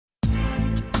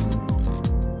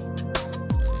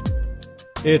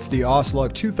It's the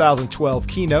AusLUG 2012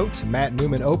 Keynote. Matt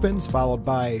Newman opens, followed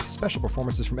by special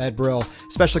performances from Ed Brill,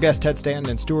 special guest Ted Stanton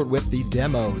and Stuart with the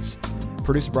demos.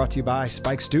 Producer brought to you by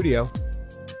Spike Studio.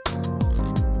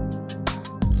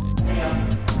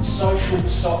 Social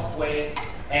software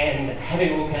and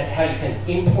having a look at how you can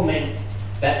implement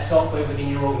that software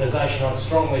within your organisation, I'd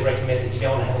strongly recommend that you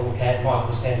go and have a look at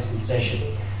Michael Sanson's session.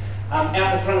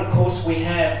 Out the front, of course, we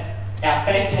have our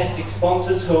fantastic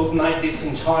sponsors who have made this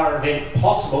entire event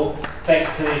possible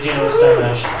thanks to their generous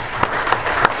donations.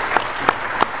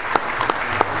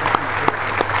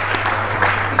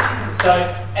 So,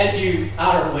 as you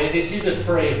are aware, this is a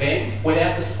free event.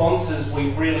 Without the sponsors,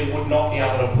 we really would not be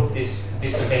able to put this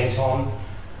event on.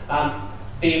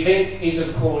 The event is,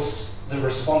 of course, the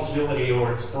responsibility,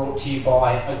 or it's brought to you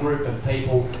by a group of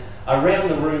people. Around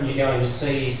the room, you're going to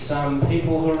see some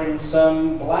people who are in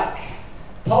some black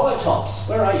polo tops.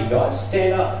 Where are you guys?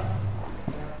 Stand up.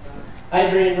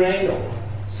 Adrian Randall.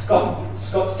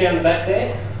 Scott's down the back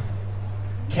there.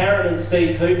 Karen and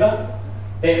Steve Hooper,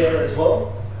 they're there as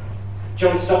well.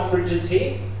 John Stockbridge is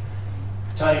here.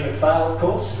 Tony McPhail, of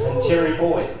course, and Terry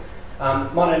Boyd.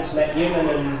 My name's Matt Newman,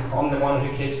 and I'm the one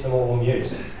who keeps them all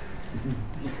amused.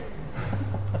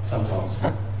 Sometimes.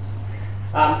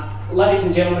 Ladies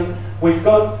and gentlemen, we've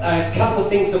got a couple of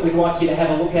things that we'd like you to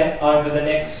have a look at over the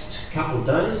next couple of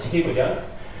days. Here we go.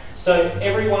 So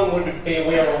everyone would be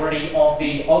aware already of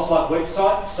the AusLUG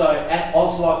website. So at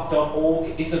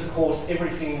auslug.org is, of course,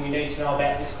 everything we need to know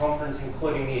about this conference,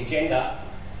 including the agenda.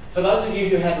 For those of you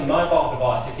who have a mobile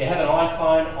device, if you have an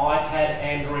iPhone, iPad,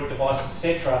 Android device,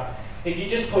 etc., if you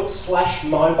just put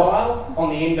 /mobile on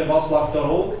the end of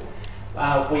auslug.org,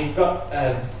 we've got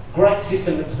a great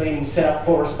system that's been set up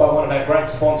for us by one of our great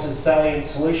sponsors, Salient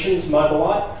Solutions,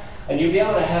 Mobilite, and you'll be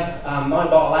able to have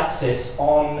mobile access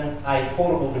on a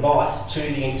portable device to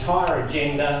the entire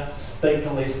agenda, speaker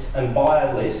list and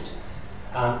bio list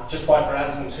just by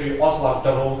browsing to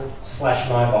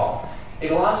auslug.org/mobile.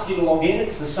 It'll ask you to log in.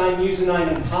 It's the same username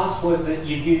and password that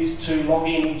you've used to log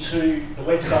in to the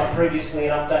website previously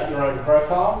and update your own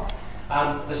profile.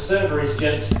 The server is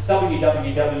just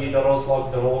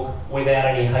www.auslug.org without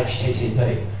any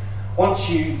HTTP. Once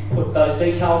you put those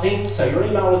details in, so your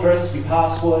email address, your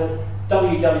password,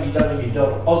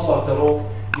 www.auslug.org,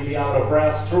 you'll be able to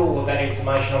browse through all of that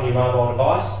information on your mobile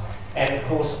device. And of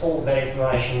course, all of that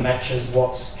information matches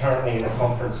what's currently in the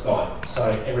conference guide.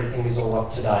 So everything is all up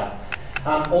to date.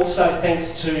 Also,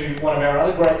 thanks to one of our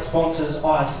other great sponsors,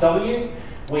 AusLUG,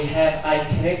 we have a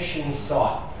connections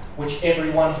site which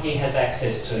everyone here has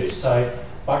access to. So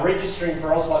by registering for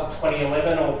AusLUG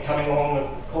 2011 or coming along, of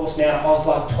course, now to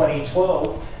AusLUG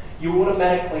 2012, you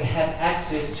automatically have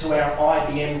access to our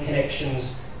IBM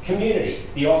Connections community,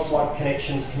 the AusLUG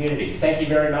Connections community. Thank you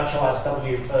very much,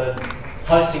 AusLUG, for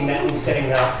hosting that and setting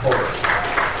that up for us.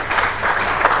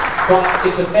 Guys,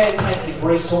 it's a fantastic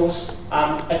resource.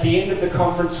 At the end of the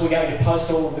conference, we're going to post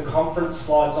all of the conference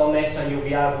slides on there, so you'll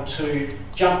be able to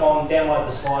jump on, download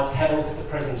the slides, have a look at the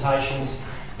presentations.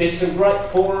 There's some great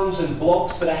forums and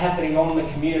blogs that are happening on the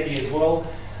community as well.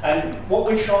 And what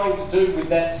we're trying to do with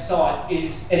that site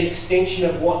is an extension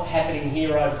of what's happening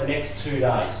here over the next 2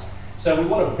 days. So we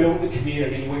want to build the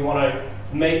community, we want to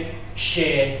meet,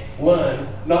 share, learn,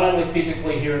 not only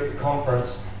physically here at the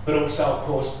conference, but also, of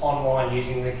course, online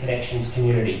using the Connections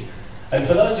community. And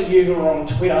for those of you who are on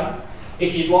Twitter,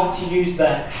 if you'd like to use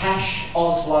the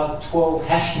 #AusLUG12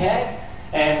 hashtag,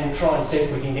 and we'll try and see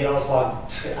if we can get AusLUG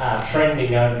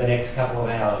trending over the next couple of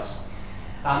hours.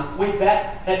 With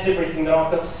that, that's everything that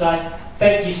I've got to say.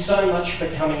 Thank you so much for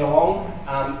coming along.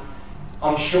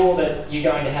 I'm sure that you're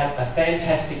going to have a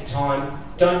fantastic time.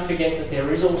 Don't forget that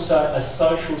there is also a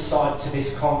social side to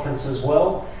this conference as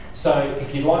well. So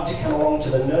if you'd like to come along to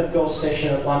the Nerd Girls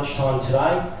session at lunchtime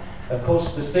today, of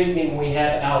course this evening we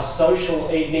have our social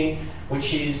evening,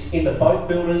 which is in the Boat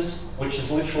Builders, which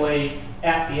is literally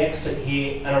out the exit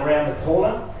here and around the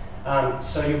corner.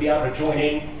 So you'll be able to join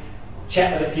in,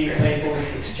 chat with a few people,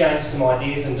 exchange some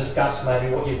ideas and discuss maybe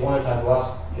what you've learned over the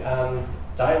last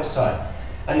day or so.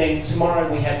 And then tomorrow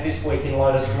we have This Week in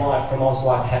Lotus Live from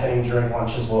AusLUG happening during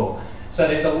lunch as well. So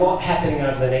there's a lot happening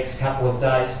over the next couple of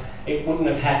days. It wouldn't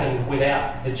have happened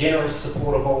without the generous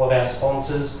support of all of our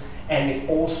sponsors and the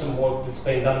awesome work that's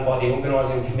been done by the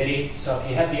organising committee. So if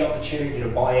you have the opportunity to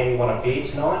buy anyone a beer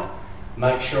tonight,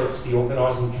 make sure it's the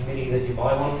organising committee that you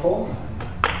buy one for.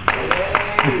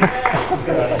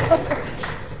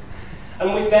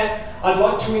 And with that, I'd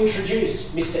like to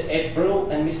introduce Mr. Ed Brill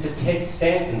and Mr. Ted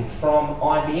Stanton from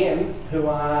IBM, who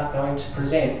are going to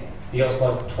present the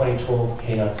AusLUG 2012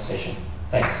 Keynote session.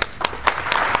 Thanks.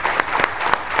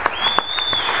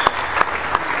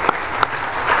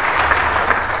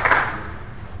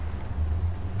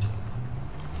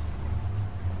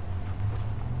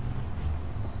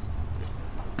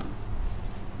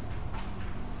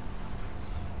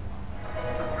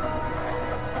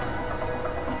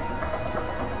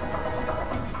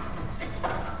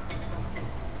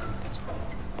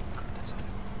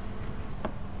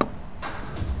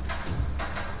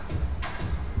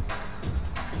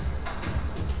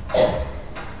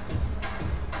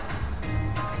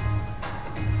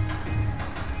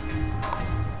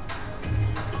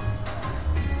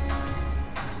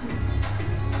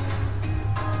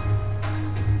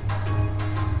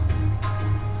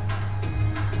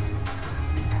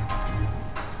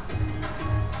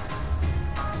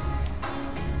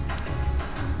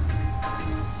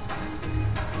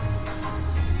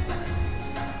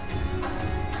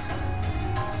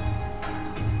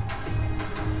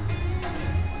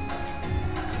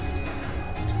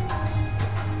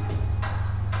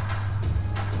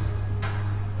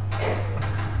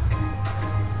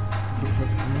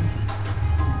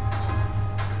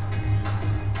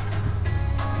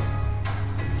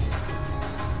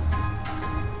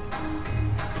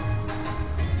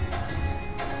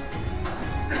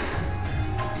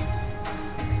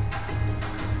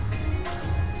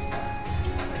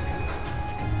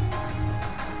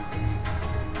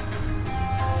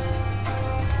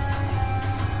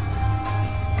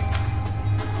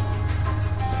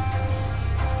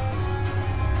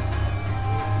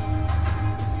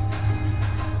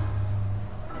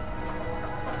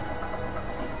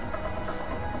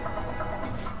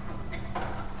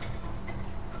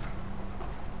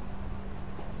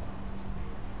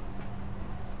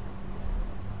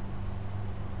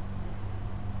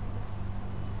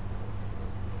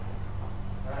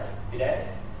 G'day.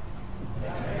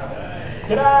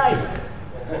 G'day!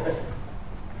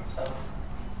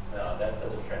 No, that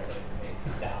doesn't translate for me.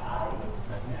 No,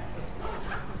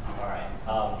 all right.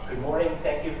 Good morning.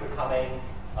 Thank you for coming.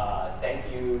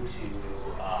 Thank you to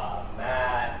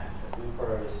Matt, the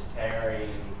Loopers, Terry,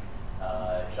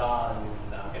 John,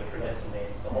 I'm going to forget some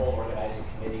names, the whole organizing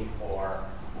committee for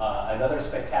another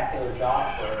spectacular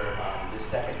job for this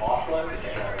second AusLUG.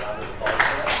 And a round of applause for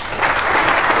that.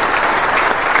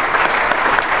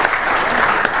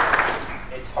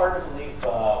 It's hard to believe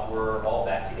we're all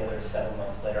back together 7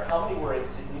 months later. How many were in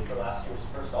Sydney for last year's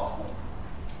first AusLUG?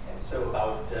 And so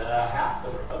about half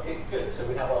the room. Okay, good. So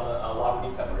we have a lot of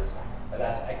newcomers, and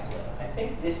that's excellent. I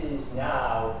think this is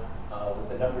now, with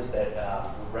the numbers that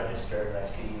were registered, and I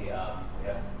see we have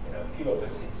a few open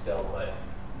seats still, but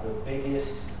the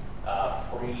biggest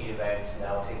free event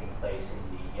now taking place in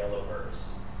the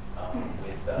Yellowverse,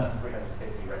 with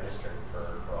 350 registered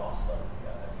for AusLUG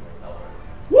here in Melbourne.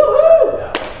 Woohoo!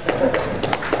 Yeah.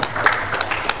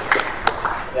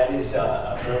 That is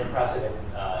a very impressive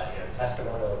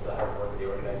testimonial to the hard work of the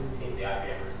organizing team, the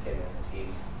IBMers, Kim and the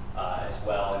team as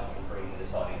well, in bringing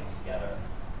this audience together.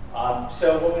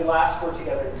 So when we last were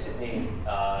together in Sydney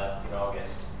in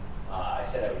August, I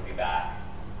said I would be back.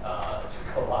 It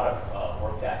took a lot of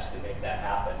work to actually make that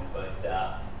happen, but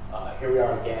here we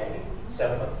are again,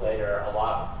 7 months later, a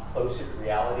lot closer to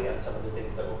reality on some of the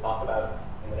things that we'll talk about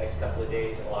in the next couple of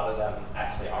days, and a lot of them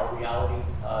actually are reality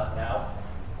now.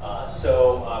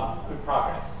 So good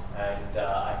progress, and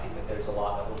I think that there's a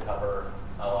lot that we'll cover,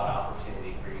 a lot of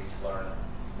opportunity for you to learn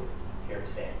here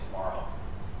today and tomorrow.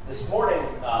 This morning,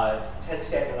 Ted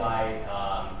Stanton and I,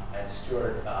 and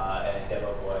Stuart and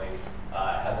Demo Boy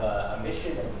have a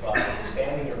mission of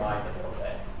expanding your mind a little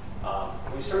bit.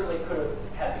 We certainly could have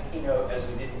had the keynote, as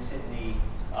we did in Sydney,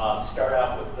 start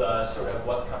out with sort of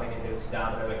what's coming into its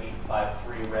domino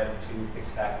 853 Rev 2 Fix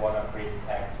Pack 1 Upgrade to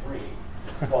Pack 3.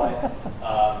 But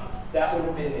that would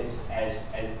have been as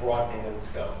broadening in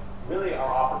scope. Really,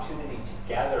 our opportunity to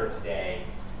gather today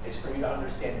is for you to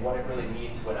understand what it really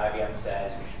means when IBM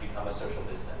says we should become a social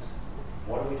business.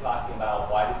 What are we talking about?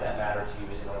 Why does that matter to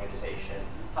you as an organization?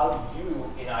 How do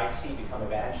you in IT become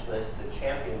evangelists and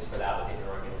champions for that within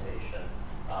your organization?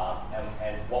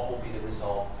 And what will be the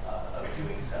result of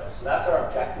doing so? So that's our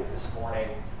objective this morning.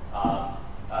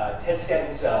 Ted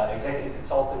Stanton's executive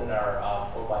consultant in our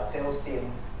worldwide sales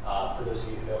team. For those of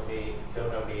you who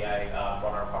don't know me, I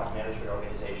run our product management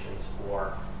organizations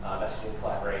for messaging,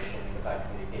 collaboration, unified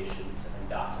communications, and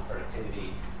docs and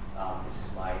productivity. This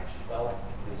is my 12th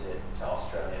visit to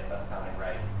Australia, if I'm counting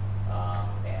right,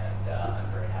 and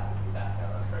I'm very happy to be back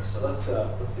now on Earth. So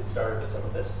let's get started with some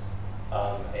of this.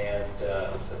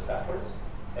 Oops, that's backwards.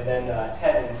 And then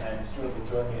Ted and Stuart will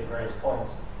join me at various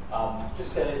points.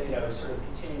 Just to sort of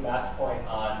continue Matt's point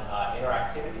on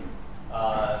interactivity.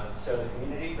 So the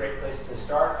community, great place to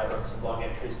start. I wrote some blog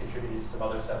entries, contributed to some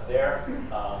other stuff there.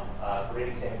 Great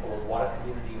example of what a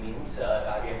community means,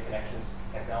 IBM Connections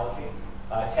technology.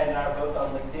 Ted and I are both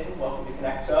on LinkedIn. Welcome to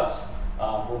connect to us.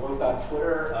 We're both on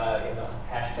Twitter in the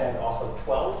hashtag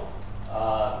AusLUG12.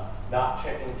 Not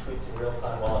checking tweets in real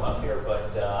time while I'm up here,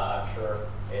 but I'm sure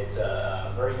it's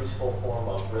a very useful form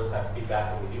of real-time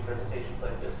feedback when we do presentations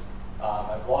like this.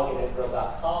 I blog at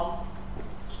edbrill.com.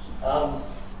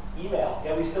 Email.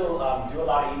 Yeah, we still do a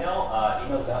lot of email.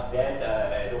 Email's not dead.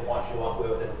 I don't want you to walk away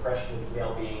with an impression of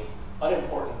email being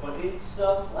unimportant, but it's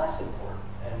less important.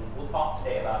 And we'll talk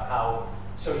today about how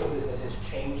social business has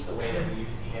changed the way that we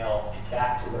use email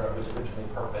back to where it was originally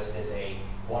purposed as a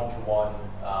one-to-one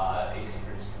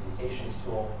asynchronous communications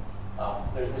tool.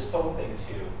 There's this phone thing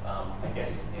too. I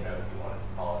guess, you know, if you want to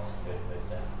call us good, but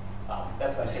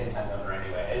that's my same time number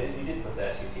anyway. And you did put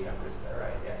the SUT numbers in there,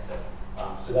 right? Yeah,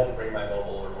 so that'd bring my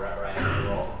mobile or wherever I am in the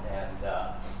world. And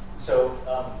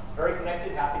very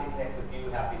connected, happy to connect with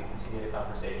you, happy to continue the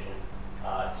conversation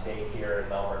today here in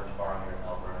Melbourne, tomorrow here in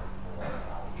Melbourne, or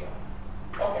beyond.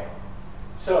 Okay,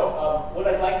 so what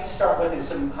I'd like to start with is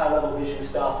some high-level vision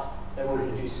stuff. Then we're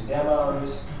going to do some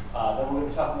demos. Then we're going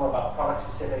to talk more about product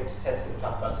specifics. Ted's going to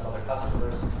talk about some other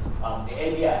customers. The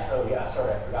ABS, oh yeah,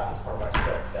 sorry, I forgot this part of my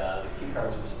script. The key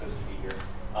cards were supposed to be here.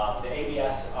 The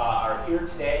ABS are here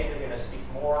today. They're going to speak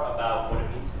more about what it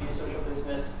means to be a social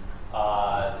business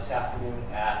this afternoon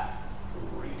at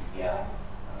 3 p.m.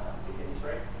 Did I get these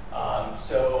right?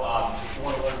 If you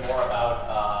want to learn more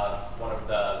about one of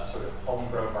the sort of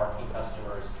homegrown marquee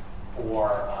customers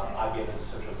for IBM as a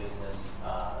social business,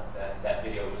 that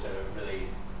video was a really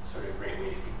sort of great way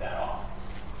to kick that off.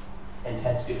 And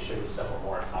Ted's going to show you some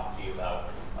more and talk to you about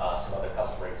some other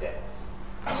customer examples.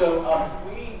 So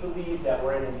we believe that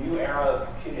we're in a new era of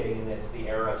computing, and it's the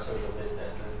era of social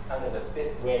business. And it's kind of the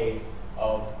fifth wave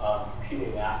of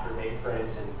computing after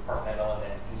mainframes and departmental and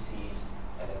then PCs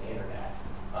and then the internet.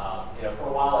 For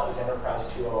a while it was Enterprise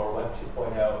 2.0 or Web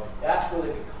 2.0. That's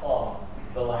really become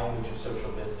the language of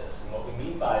social business. And what we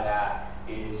mean by that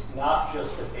is not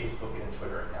just a Facebook and a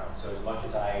Twitter account. So as much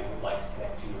as I would like to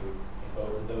connect to you in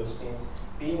both of those things,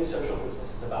 being a social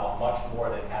business is about much more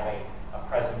than having a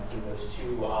presence through those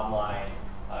two online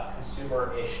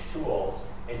consumer-ish tools.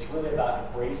 It's really about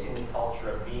embracing the culture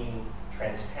of being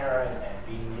transparent and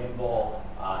being nimble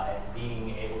and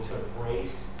being able to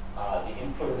embrace the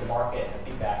input of the market and the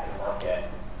feedback of the market.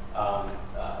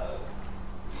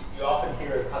 You often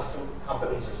hear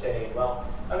companies are saying, well,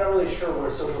 I'm not really sure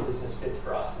where social business fits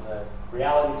for us. And the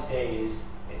reality today is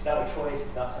it's not a choice,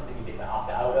 it's not something you get to opt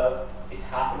out of. It's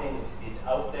happening, it's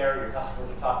out there, your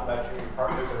customers are talking about you, your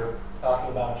partners are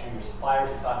talking about you, your suppliers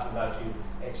are talking about you.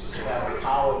 It's just a matter of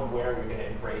how and where you're going to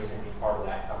embrace and be part of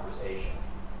that conversation.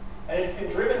 And it's been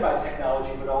driven by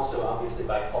technology, but also obviously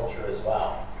by culture as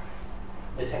well.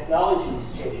 The technology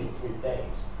is changing three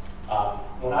things.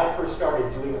 When I first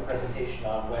started doing a presentation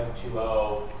on Web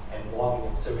 2.0 and blogging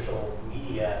and social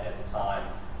media at the time,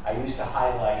 I used to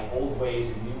highlight old ways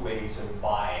and new ways of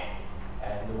buying.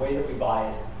 And the way that we buy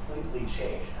has completely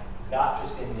changed. Not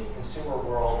just in the consumer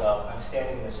world of I'm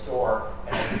standing in a store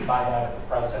and I can find out if the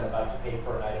price I'm about to pay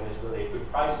for an item is really a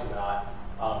good price or not,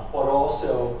 but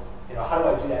also, how do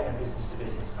I do that in a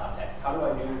business-to-business context? How do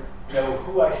I know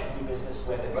who I should do business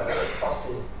with and whether a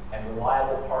trusted and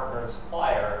reliable partner and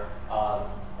supplier?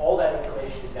 All that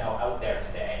information is now out there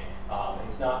today.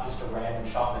 It's not just a random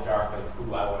shot in the dark of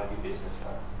who I want to do business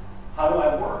with. How do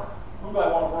I work? Who do I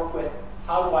want to work with?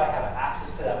 How do I have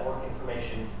access to that work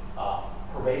information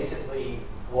pervasively,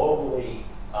 globally,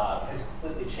 has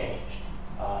completely changed.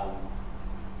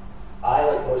 I,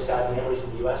 like most IBMers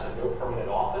in the US, have no permanent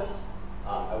office.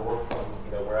 I work from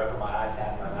wherever my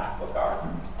iPad and my MacBook are.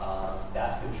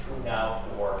 That's been true now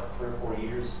for 3 or 4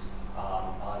 years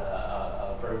on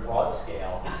a very broad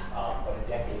scale, but a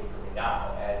decade for me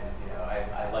now. And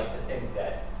I like to think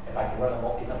that if I can run a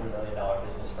multi-$100 million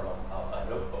business from a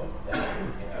notebook,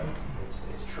 then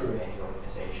it's true in any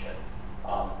organization.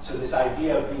 So this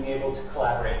idea of being able to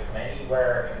collaborate from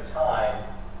anywhere, anytime,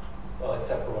 well,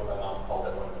 except for when my mom called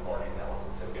at 1 in the morning, that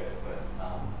wasn't so good, but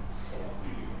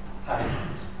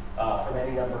times from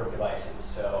any number of devices.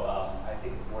 So I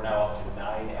think we're now up to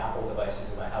 9 Apple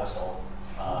devices in my household,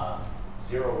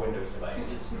 0 Windows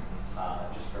devices,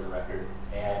 just for the record,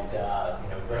 and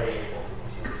very able to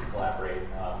continue to collaborate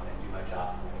and do my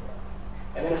job from anywhere.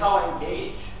 And then how I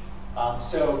engage.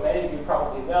 So many of you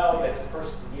probably know that the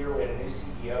first year we had a new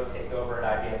CEO take over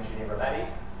at IBM, Ginny Rometty.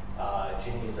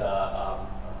 Ginny is a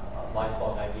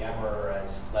lifelong IBMer,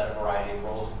 has led a variety of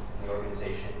roles within the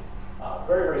organization.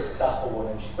 Very, very successful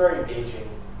woman. She's very engaging.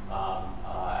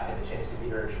 I had the chance to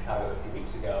meet her in Chicago a few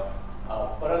weeks ago.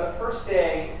 But on the first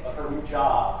day of her new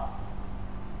job,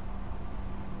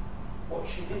 what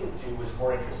she didn't do was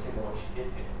more interesting than what she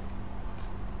did do.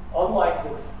 Unlike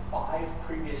the 5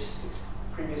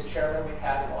 previous chairmen we've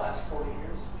had in the last 40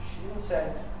 years, she didn't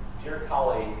send, dear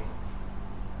colleague,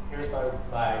 here's my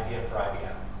idea for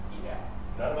IBM, email.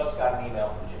 None of us got an email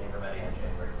from Ginny Rometty on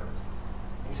January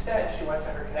 1st. Instead, she went to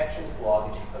her Connections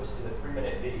blog and she posted a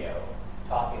 3-minute video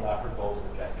talking about her goals and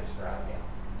objectives for IBM.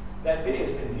 That video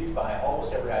has been viewed by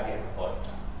almost every IBM employee.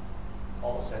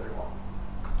 Almost everyone.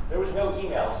 There was no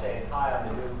email saying, hi, I'm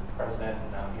the new president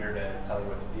and I'm here to tell you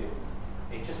what to do.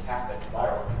 It just happened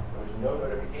virally. There was no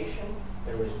notification.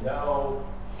 There was no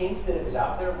hint that it was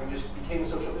out there. We just became a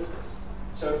social business.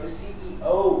 So if the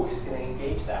CEO is going to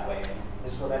engage that way, and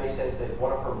Ms. Rometti says that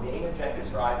one of her main objectives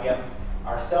for IBM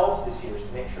ourselves this year is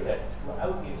to make sure that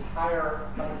throughout the entire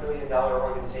 $100 billion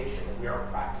organization that we are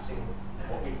practicing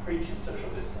what we preach in social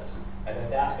business, and that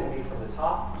that's going to be from the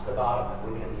top to the bottom, that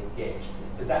we're going to be engaged.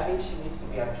 Does that mean she needs to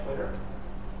be on Twitter?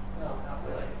 No, not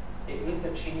really. It means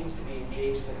that she needs to be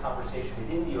engaged in the conversation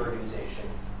within the organization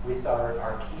with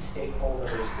our key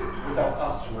stakeholders, with our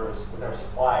customers, with our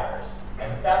suppliers.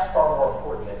 And that's far more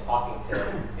important than talking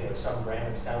to some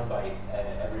random soundbite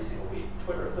every single week.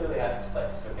 Twitter clearly has its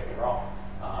place, don't get me wrong.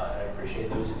 And I appreciate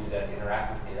those of you that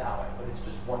interact with me that way, but it's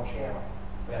just one channel.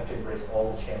 We have to embrace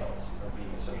all the channels of being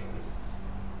a social business.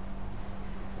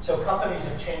 So companies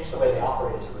have changed the way they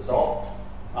operate as a result.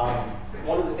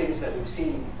 One of the things that we've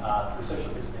seen through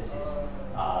social business is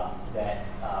that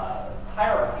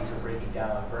hierarchies are breaking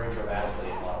down very dramatically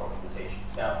in a lot of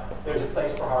organizations. Now, there's a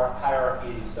place for hierarchy.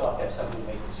 You still have to have somebody to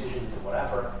make decisions and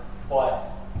whatever,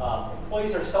 but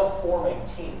employees are self-forming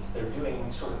teams. They're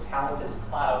doing sort of talent as a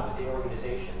cloud within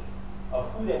organizations of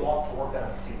who they want to work on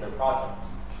a particular project.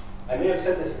 I may have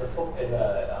said this in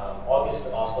the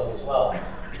August AusLUG as well.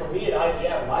 For me at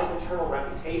IBM, my internal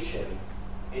reputation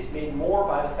is made more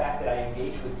by the fact that I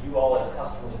engage with you all as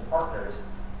customers and partners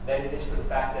than it is for the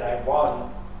fact that I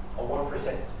run a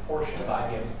 1% portion of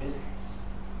IBM's business,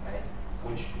 right?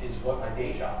 Which is what my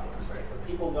day job is, right? But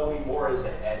people know me more as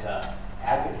an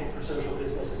advocate for social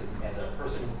business, as a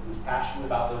person who's passionate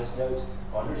about those nodes,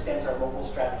 who understands our mobile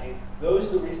strategy.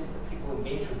 Those are the reasons that people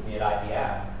engage with me at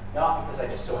IBM, not because I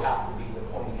just so happen to be the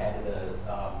pointy head of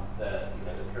the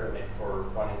pyramid for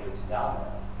running nodes and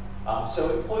down.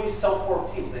 So employees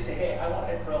self-form teams. They say, hey, I want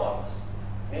Ed Brill on this.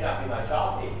 It may not be my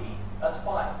job, maybe. That's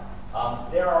fine.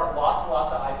 There are lots and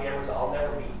lots of IBMers I'll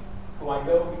never meet who I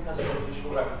know because of their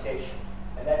digital reputation.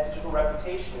 And that digital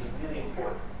reputation is really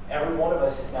important. Every one of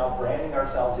us is now branding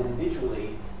ourselves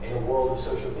individually in a world of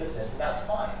social business, and that's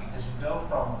fine because you go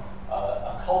from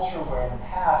a culture where in the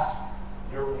past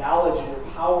your knowledge and your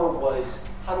power was,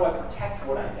 how do I protect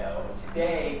what I know? And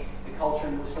today, the culture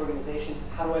in most organizations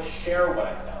is, how do I share what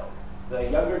I know? The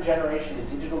younger generation,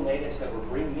 the digital natives that we're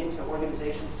bringing into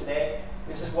organizations today,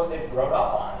 this is what they've grown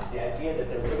up on, is the idea that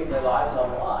they're living their lives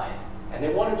online. And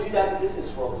they want to do that in the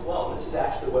business world as well. And this is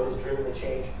actually what has driven the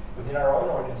change within our own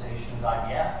organization as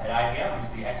IBM. At IBM is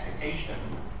the expectation,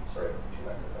 sorry, two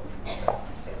microphones,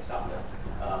 can't stop that,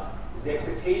 is the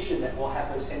expectation that we'll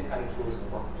have those same kind of tools in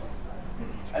the workplace.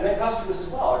 And then customers as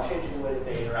well are changing the way that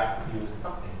they interact with you as a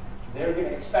company. They're going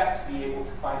to expect to be able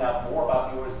to find out more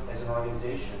about you as an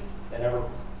organization than ever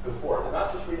before. They're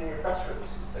not just reading your press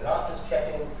releases. They're not just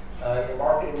checking your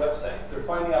marketing websites. They're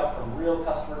finding out from real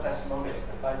customer testimonials.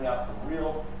 They're finding out from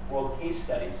real world case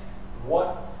studies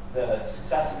what the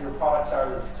success of your products are,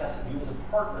 the success of you as a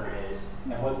partner is,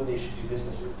 and whether they should do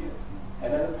business with you.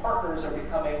 And then the partners are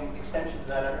becoming extensions of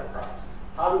that enterprise.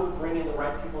 How do we bring in the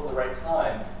right people at the right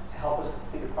time to help us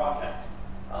complete a project?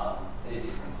 A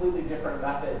completely different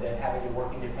method than having to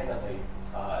work independently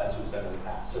as was done in the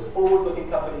past. So forward-looking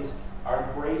companies are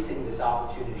embracing this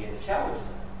opportunity and the challenges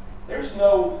of it. There's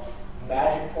no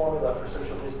magic formula for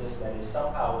social business that is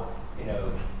somehow,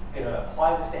 going to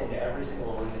apply the same to every single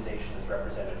organization that's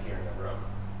represented here in the room.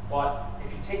 But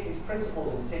if you take these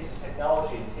principles and you take some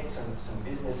technology and take some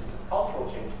business and some cultural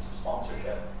changes, some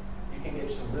sponsorship, you can get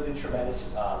some really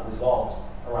tremendous results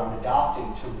around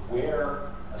adopting to where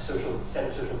a set of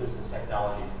social business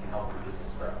technologies can help your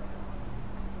business grow.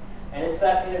 And it's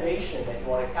that innovation that you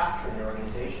want to capture in your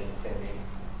organization that's going to be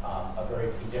a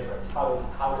very key difference.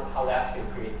 How that's going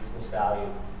to create business value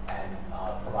and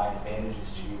provide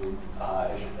advantages to you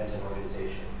as an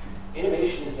organization.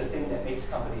 Innovation is the thing that makes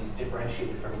companies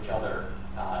differentiated from each other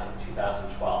in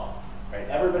 2012. Right?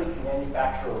 Everybody can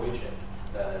manufacture a widget.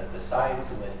 The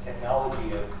science and the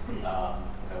technology of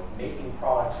making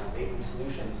products or making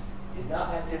solutions is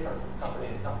not that different from company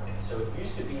to company. So it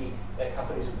used to be that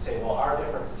companies would say, well, our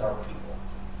difference is our people.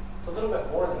 It's a little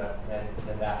bit more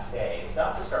than that today. It's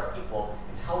not just our people,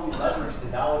 it's how we leverage the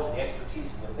knowledge and the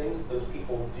expertise and the things that those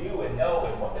people do and know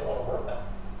and what they want to work on.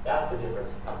 That's the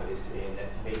difference in companies today, and that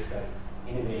makes them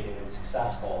innovative and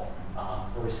successful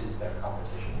versus their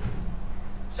competition.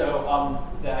 So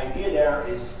the idea there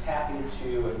is to tap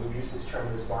into, and we've used this term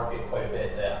in this market quite a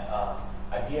bit,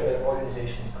 idea of an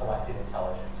organization's collective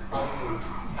intelligence. How do you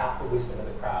tap the wisdom of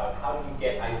the crowd? How do you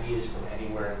get ideas from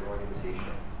anywhere in the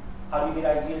organization? How do you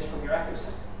get ideas from your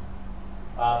ecosystem?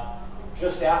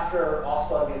 Just after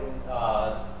AusLUG in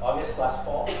August last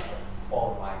fall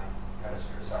of my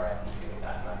chemistry, sorry, I keep getting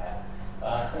that in my head.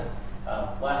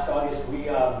 Last August, we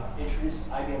introduced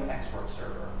IBM Export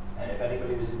Server. And if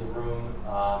anybody was in the room,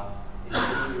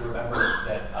 you remember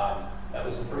that that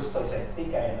was the first place I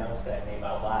think I announced that name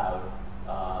out loud.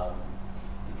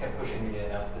 You kept pushing me to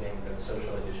announce the name of the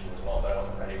social edition as well, but I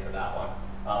wasn't ready for that one.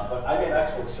 But IBM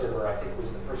Export Server, I think,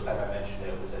 was the first time I mentioned it.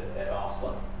 It was at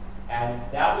AusLUG. And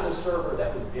that was a server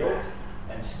that was built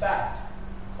and spec'd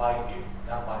by you,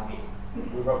 not by me.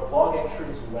 We wrote blog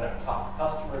entries, we went out and talked to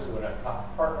customers, we went out and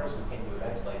talked to partners, we came to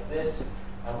events like this,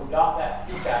 and we got that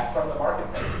feedback from the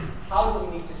marketplace. How do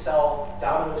we need to sell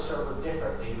down to a server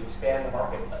differently to expand the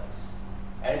marketplace?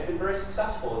 And it's been very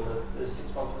successful in the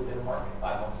 6 months we've been in market,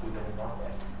 5 months we've been in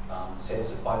market.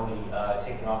 Sales have finally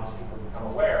taken off as people become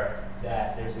aware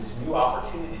that there's this new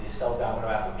opportunity to sell domino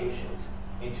applications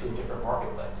into a different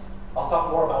marketplace. I'll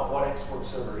talk more about what Export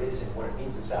Server is and what it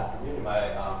means this afternoon in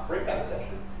my breakout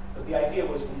session. But the idea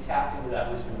was we tapped into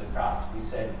that wisdom of the crowd. We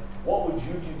said, what would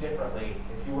you do differently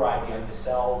if you were IBM to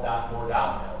sell more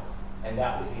domino? And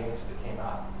that was the answer that came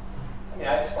out. I mean,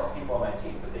 I had smart people on my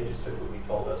team, but they just took what we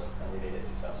told us and they made it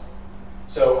successful.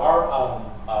 So our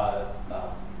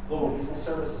Global Business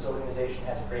Services organization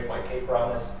has a great white paper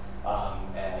on this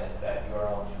at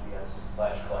URL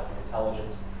GBS/collective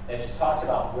intelligence. And it just talks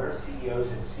about where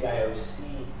CEOs and CIOs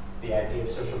see the idea of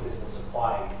social business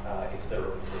applying into their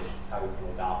organizations, how you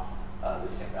can adopt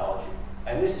this technology.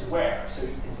 And this is where, so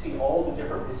you can see all the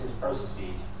different business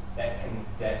processes that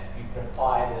you can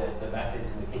apply the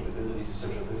methods and the capabilities of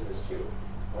social business to,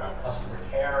 around customer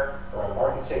care, around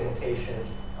market segmentation,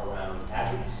 around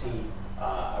advocacy,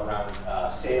 around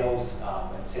sales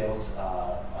and sales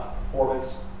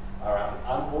performance, around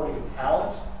onboarding of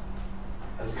talent.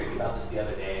 I was thinking about this the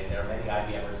other day, and there are many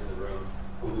IBMers in the room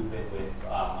who've been with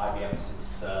IBM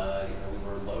since we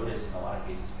were Lotus in a lot of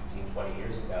cases 15, 20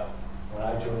 years ago. When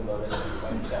I joined Lotus, we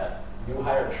went to new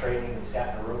hire training and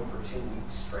sat in a room for 2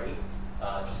 weeks straight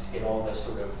just to get all the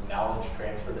sort of knowledge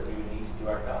transfer that we would need to do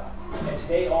our job. And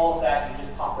today, all of that, you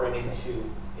just pop right into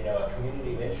a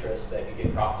community of interest that you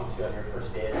get dropped into on your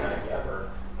first day as an IBMer,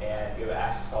 and you have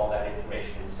access to all that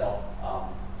information in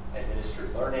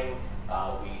self-administered learning.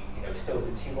 We still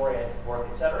do team-oriented work,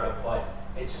 et cetera, but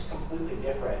it's just completely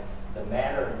different, the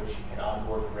manner in which you can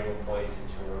onboard and bring employees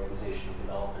into an organization and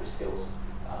develop their skills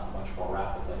much more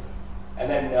rapidly. And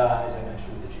then, as I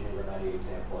mentioned with the Ginny Rometty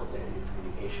example, executive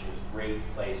communication is a great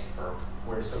place for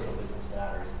where social business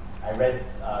matters. I read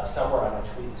somewhere on a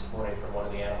tweet this morning from one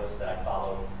of the analysts that I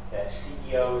follow that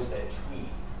CEOs that tweet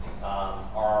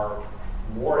are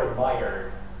more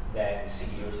admired than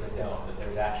CEOs that don't, that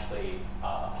there's actually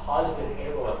a positive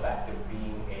halo effect of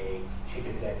being a chief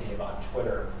executive on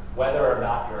Twitter, whether or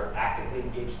not you're actively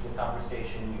engaged in the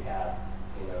conversation, you have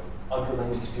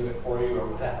underlings to do it for you or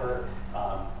whatever,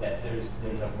 that there's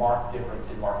a marked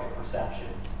difference in market perception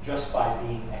just by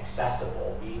being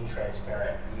accessible, being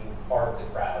transparent, being part of the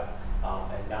crowd,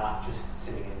 and not just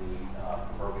sitting in the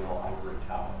proverbial ivory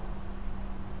tower.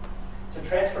 So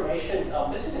transformation,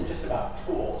 this isn't just about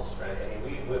tools, right? I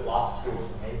mean, we have lots of tools,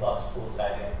 we've made lots of tools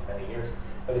at IBM for many years,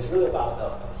 but it's really about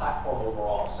the platform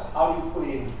overall. So how do you put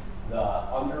in the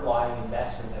underlying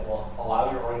investment that will allow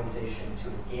your organization to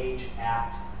engage,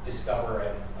 act, discover,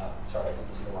 and, sorry, I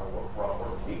didn't see the wrong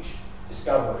word, reach,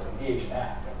 discover, engage, and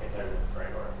act. Okay, there it is, the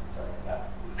right word. Sorry, I got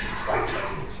distracted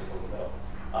by the circle in the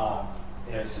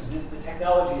middle. So the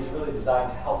technology is really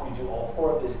designed to help you do all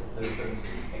 4 of those things,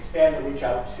 expand and reach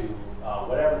out to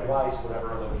whatever device,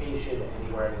 whatever location,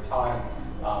 anywhere, anytime.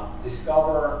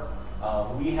 Discover,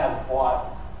 we have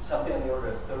bought something on the order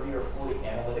of 30 or 40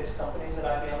 analytics companies at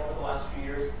IBM over the last few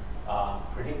years.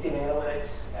 Predictive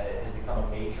analytics has become a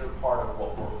major part of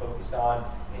what we're focused on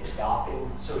in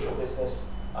adopting social business.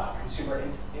 Consumer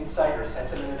insight or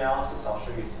sentiment analysis, I'll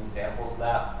show you some examples of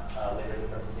that later in the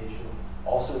presentation.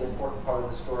 Also an important part of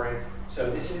the story. So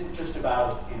this isn't just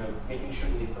about making sure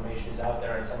the information is out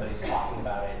there and somebody's talking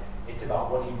about it. It's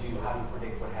about what do you do, how do you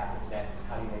predict what happens next, and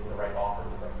how do you make the right offer to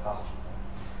the right customer.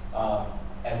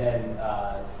 And then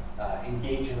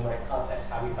engage in the right context.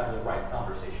 How do you find the right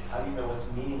conversation? How do you know what's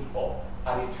meaningful?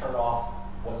 How do you turn off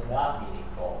what's not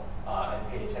meaningful and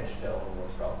pay attention to only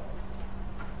what's relevant?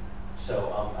 So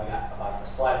I got about a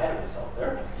slide ahead of myself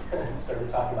there and started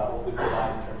talking about what we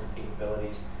provide in terms of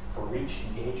capabilities for reach,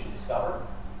 engage, and discover.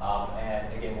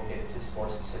 And again, we'll get into more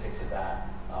specifics of that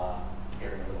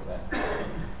here in a little bit.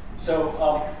 So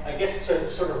I guess to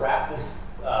sort of wrap this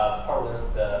part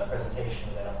of the presentation,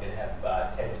 and then I'm going to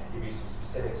have Ted give you some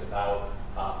specifics of how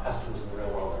customers in the real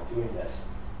world are doing this.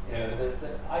 You know,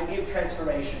 the idea of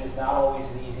transformation is not always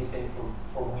an easy thing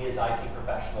for we as IT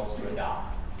professionals to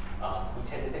adopt. We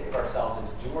tend to think of ourselves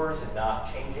as doers and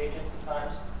not change agents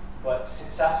sometimes, but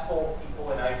successful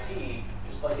people in IT,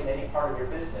 just like in any part of your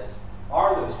business,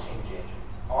 are those change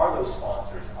agents, are those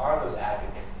sponsors, are those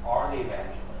advocates, are the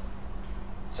evangelists.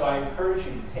 So I encourage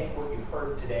you to take what you've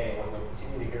heard today, and what you'll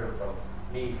continue to hear from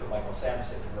me, from Michael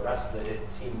Sampson, from the rest of the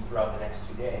team throughout the next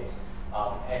 2 days,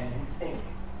 and you think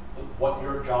what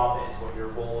your job is, what your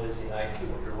role is in IT,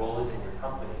 what your role is in your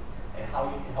company, and how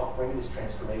you can help bring this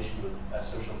transformation to a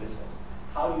social business.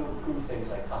 How do you improve things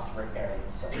like customer care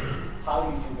and such? How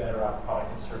do you do better on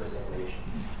product and service innovation?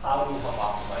 How do you help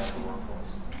optimize the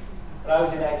workforce? When I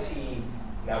was in IT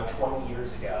now 20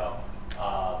 years ago,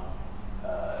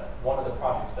 one of the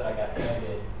projects that I got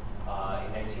handed in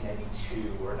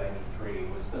 1992 or 93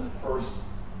 was the first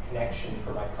connection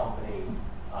for my company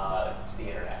to the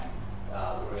internet. We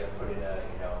were going to put in a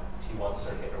T1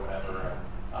 circuit or whatever.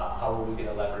 How were we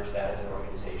going to leverage that as an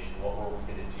organization? What were we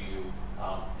going to do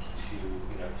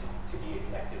to be a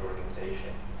connected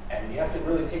organization? And you have to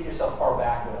really take yourself far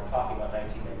back when I'm talking about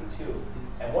 1992.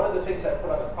 And one of the things I put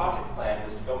on the project plan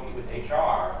was to go meet with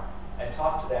HR and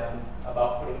talk to them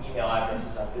about putting email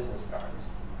addresses on business cards.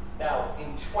 Now,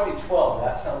 in 2012,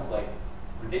 that sounds like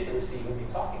ridiculous to even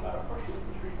be talking about. Of course you would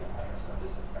put your email address on a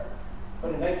business card.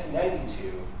 But in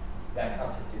 1992, that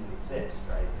concept didn't exist,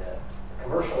 right? The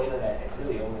commercial internet had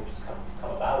really only just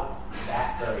come about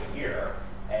that very year,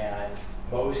 and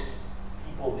most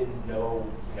people didn't know,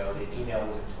 that email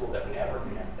was a tool that would ever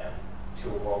connect them to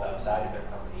a world outside of their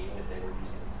company, even if they were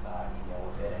using email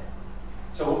within it.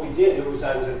 So what we did, I was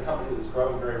at a company that was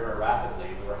growing very, very rapidly.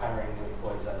 We were hiring new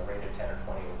employees on the rate of 10 or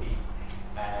 20 a week.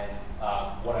 And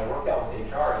what I worked out with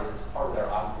HR is, as part of their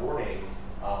onboarding,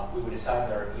 we would assign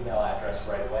their email address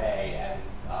right away and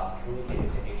communicate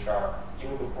it to HR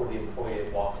even before the employee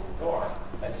had walked in the door.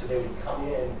 And so they would come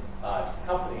in to the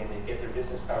company and they'd get their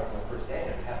business cards on the first day and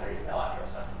it would have their email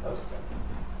address on the post.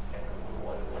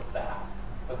 What's that?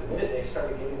 But the minute they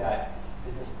started giving that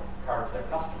business card to their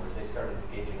customers, they started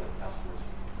engaging with customers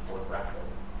more directly.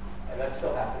 And that's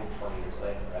still happening 20 years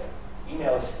later, right?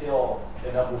 Email is still the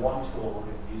 #1 tool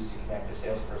we're going to use to connect a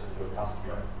salesperson to a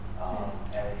customer.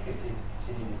 And it's going to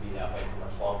continue to be that way for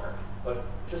much longer. But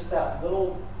just that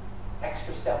little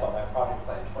extra step on my project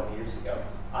plan 20 years ago,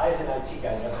 I, as an IT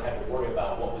guy, never had to worry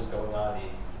about what was going on in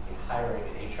hiring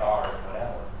and HR and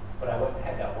whatever. But I went and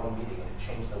had that one meeting and it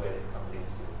changed the way that the company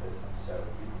was doing business. So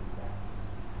you can do that.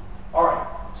 All right,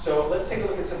 so let's take a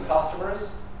look at some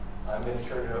customers. I'm going to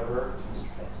turn it over to Mr.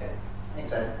 Ted Stanton.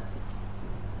 Thanks, Ed.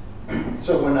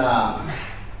 So when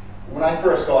I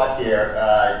first got here,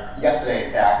 yesterday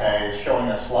in fact, I was showing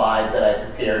the slides that I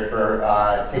prepared for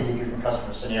taking you through some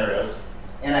customer scenarios,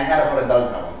 and I had about a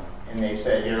dozen of them. And they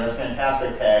said, that's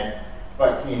fantastic, Ted,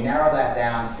 but can you narrow that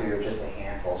down to just a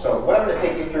handful? So what I'm going to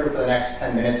take you through for the next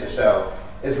 10 minutes or so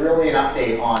is really an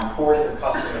update on 4 different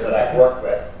customers that I've worked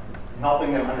with, and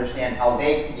helping them understand how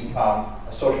they can become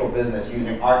a social business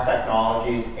using our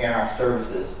technologies and our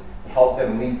services to help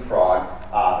them leapfrog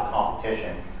the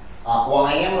competition. While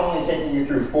I am only taking you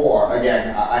through 4,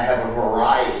 again, I have a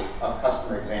variety of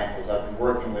customer examples. I've been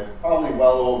working with probably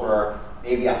well over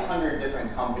maybe 100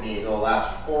 different companies over the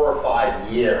last 4 or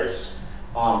 5 years,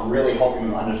 really helping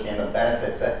them understand the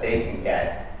benefits that they can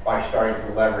get by starting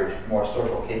to leverage more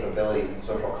social capabilities and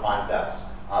social concepts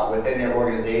within their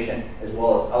organization as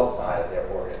well as outside of their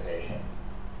organization.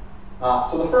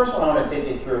 So the first one I want to take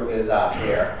you through is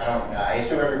Bear. I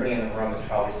assume everybody in the room is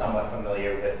probably somewhat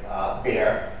familiar with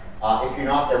Bear. If you're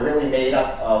not, they're really made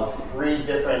up of 3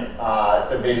 different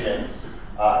divisions.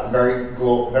 Very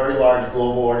large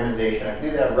global organization. I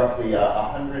believe they have roughly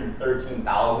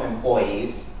 113,000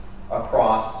 employees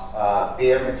across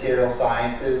Bear Material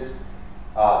Sciences,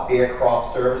 Bear Crop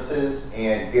Services,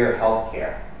 and Bear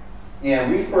Healthcare.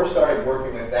 And we first started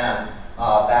working with them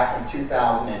back in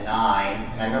 2009,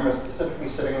 and I remember specifically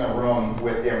sitting in a room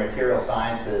with their Material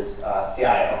Sciences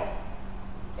CIO,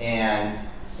 and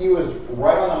he was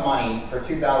right on the money for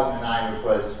 2009, which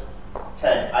was,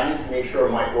 Ted, I need to make sure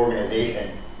my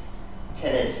organization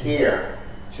can adhere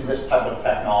to this type of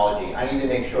technology. I need to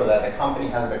make sure that the company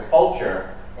has the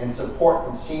culture and support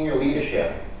from senior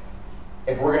leadership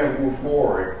if we're going to move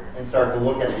forward and start to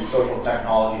look at these social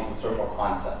technologies and social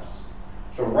concepts.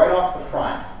 So right off the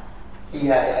front, he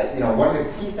had, one of the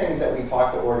key things that we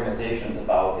talk to organizations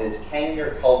about is, can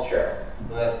your culture,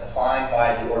 whether that's defined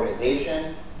by the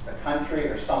organization, the country,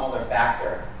 or some other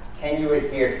factor, Can you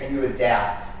adhere? Can you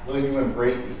adapt? Will you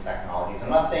embrace these technologies?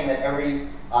 I'm not saying that every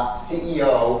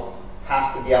CEO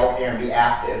has to be out there and be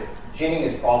active. Ginny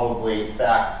is probably, in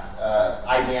fact,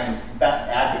 IBM's best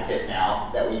advocate now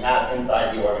that we have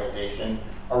inside the organization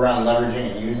around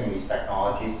leveraging and using these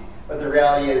technologies. But the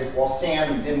reality is, while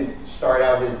Sam didn't start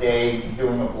out his day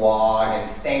doing a blog and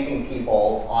thanking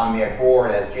people on their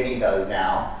board as Ginny does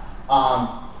now,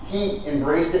 he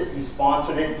embraced it, he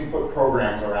sponsored it, he put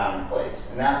programs around in place,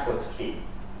 and that's what's key.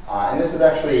 And this is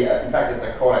actually, in fact, it's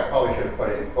a quote, I probably should have put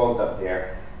it in quotes up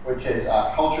there, which is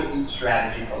culture eats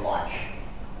strategy for lunch.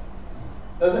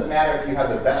 Doesn't matter if you have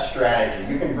the best strategy,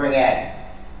 you can bring Ed,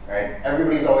 right?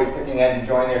 Everybody's always picking Ed to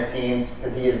join their teams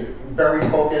because he is very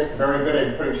focused, very good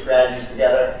at putting strategies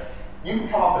together. You can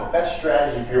come up with the best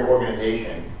strategy for your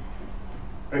organization,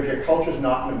 but if your culture's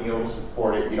not going to be able to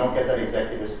support it, you don't get that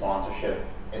executive sponsorship,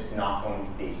 it's not going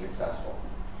to be successful.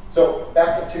 So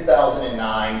back in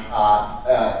 2009,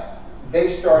 they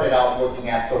started out looking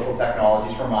at social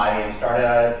technologies from IBM, started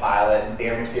out at a pilot in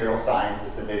their material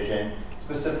sciences division,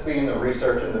 specifically in the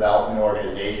research and development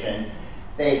organization.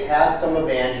 They had some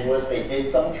evangelists, they did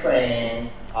some training,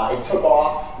 it took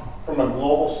off from a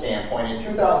global standpoint. In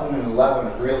 2011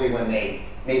 was really when they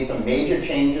made some major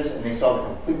changes and they saw the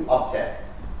complete uptick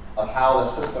of how the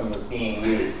system was being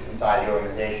used inside the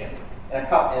organization.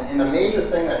 And the major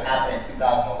thing that happened in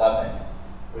 2011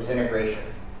 was integration.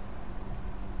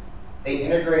 They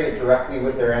integrated directly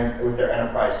with their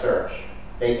enterprise search.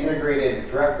 They integrated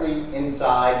directly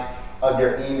inside of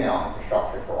their email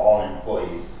infrastructure for all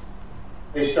employees.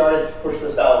 They started to push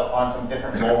this out onto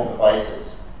different mobile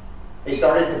devices. They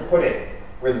started to put it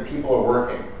where the people are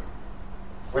working,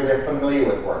 where they're familiar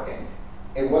with working.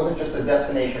 It wasn't just a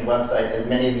destination website, as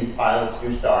many of these pilots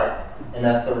do start, and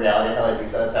that's the reality of how they do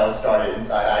so. That's how it started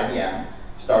inside IBM.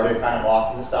 Started kind of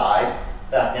off to the side.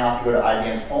 In fact, now if you go to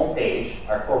IBM's homepage,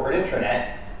 our corporate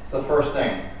intranet, it's the first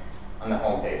thing on the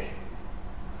homepage,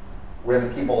 where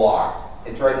the people are.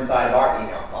 It's right inside of our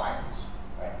email clients.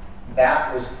 Right?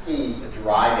 That was key to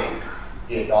driving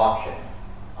the adoption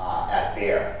at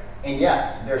Bear. And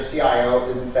yes, their CIO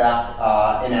is in fact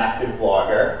an active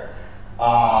blogger.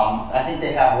 I think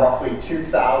they have roughly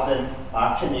 2,000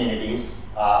 communities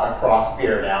across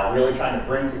Bear now, really trying to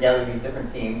bring together these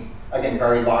different teams. Again,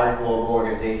 very large global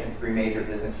organization, 3 major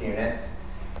business units.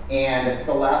 And I think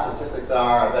the last statistics that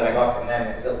I got from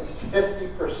them is at least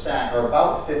 50%, or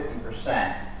about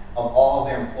 50% of all of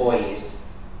their employees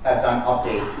have done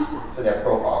updates to their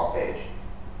profiles page.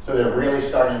 So they're really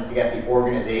starting to get the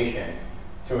organization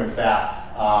to, in fact,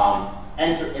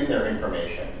 enter in their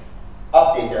information,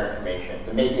 update their information,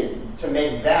 to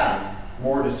make them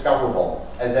more discoverable,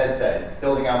 as Ed said,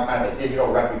 building out kind of a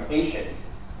digital reputation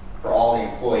for all the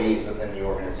employees within the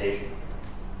organization.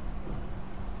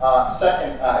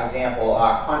 Second example,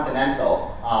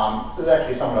 Continental. This is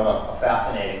actually somewhat of a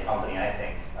fascinating company, I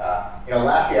think.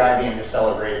 Last year IBM just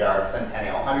celebrated our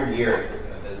centennial, 100 years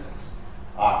within the business.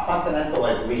 Continental,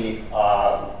 I believe,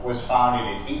 was founded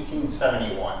in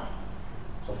 1871.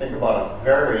 So think about a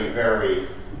very, very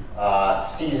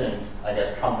seasoned, I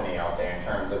guess, company out there in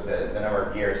terms of the number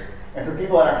of years. And for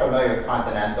people that are familiar with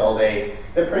Continental, they're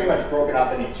pretty much broken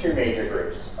up into 2 major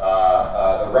groups,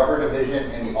 the rubber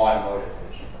division and the automotive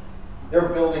division. They're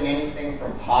building anything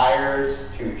from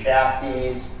tires to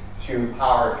chassis to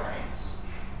powertrains.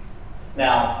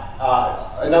 Now,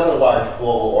 another large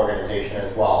global organization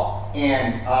as well.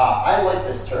 And I like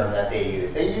this term that they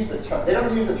use. They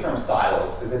don't use the term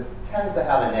silos because it tends to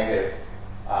have a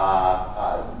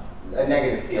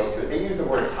negative feel to it. They use the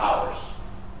word towers.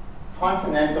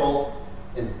 Continental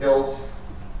is built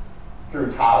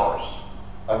through towers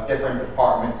of different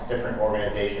departments, different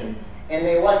organizations, and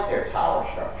they like their tower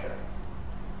structure.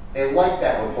 They like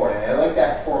that reporting, they like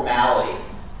that formality.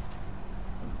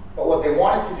 But what they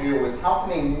wanted to do was how can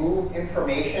they move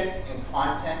information and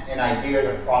content and ideas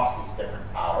across these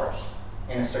different towers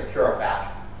in a secure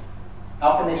fashion?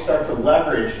 How can they start to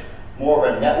leverage more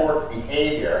of a network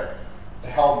behavior to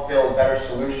help build better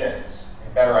solutions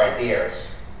and better ideas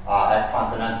at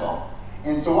Continental?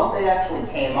 And so what they actually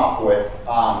came up with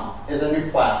is a new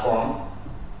platform.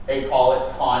 They call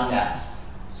it ConNext,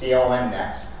 C-O-N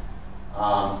Next.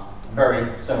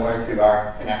 Very similar to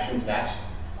our Connections Next.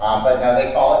 But now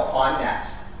they call it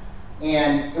ConNext.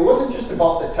 And it wasn't just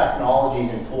about the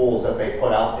technologies and tools that they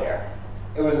put out there.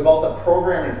 It was about the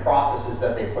program and processes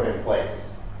that they put in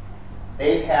place.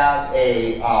 They have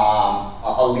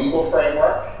a legal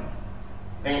framework.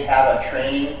 They have a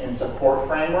training and support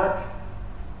framework.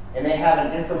 And they have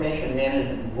an information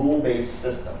management rule-based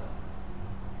system.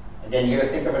 Again, you got to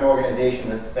think of an organization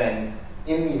that's been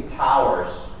in these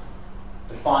towers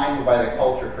defined by the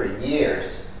culture for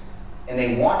years, and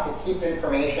they want to keep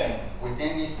information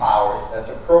within these towers that's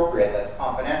appropriate, that's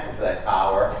confidential for that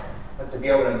tower, but to be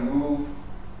able to move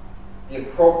the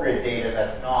appropriate data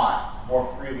that's not more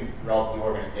freely throughout the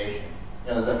organization. You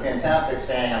know, there's a fantastic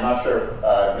saying, I'm not sure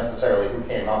necessarily who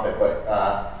came up with it, but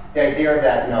the idea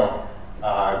that, you know,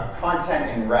 content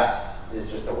in rest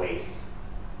is just a waste.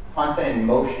 Content in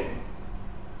motion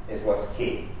is what's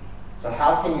key. So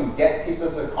how can you get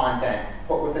pieces of content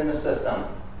put within the system,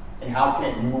 and how can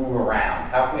it move around?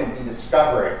 How can it be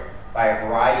discovered by a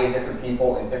variety of different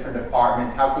people in different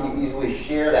departments? How can you easily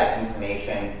share that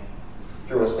information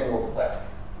through a single click?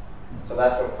 So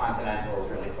that's what Continental is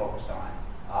really focused on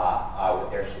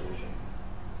with their solution.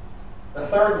 The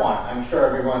third one, I'm sure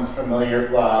everyone's familiar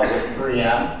with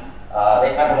 3M.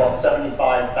 They have about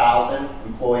 75,000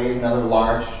 employees, another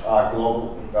large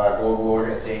global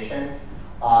organization.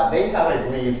 They have, I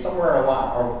believe, somewhere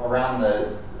around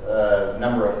the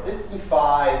number of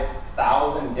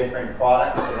 55,000 different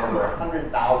products and over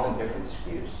 100,000 different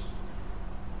SKUs.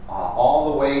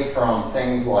 All the way from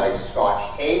things like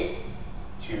Scotch tape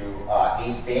to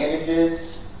ace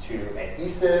bandages to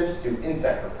adhesives to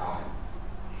insect repellent.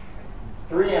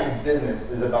 3M's business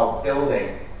is about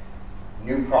building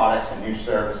new products and new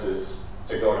services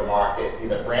to go to market,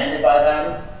 either branded by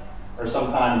them or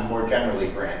sometimes more generally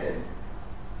branded.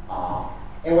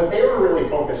 And what they were really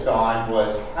focused on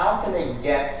was how can they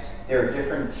get their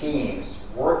different teams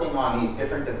working on these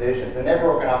different divisions, and they're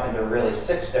broken up into really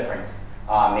 6 different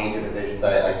major divisions.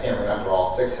 I can't remember all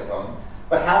 6 of them.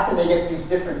 But how can they get these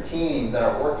different teams that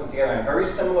are working together on very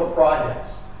similar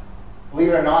projects? Believe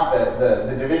it or not,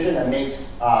 the division that makes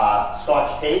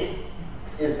Scotch tape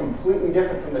is completely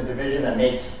different from the division that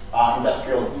makes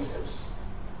industrial adhesives.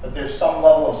 But there's some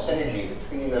level of synergy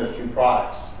between those 2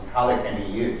 products and how they can be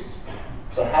used.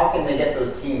 So how can they get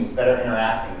those teams better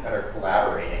interacting, better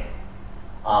collaborating?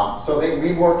 So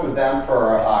we've worked with them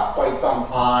for quite some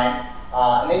time,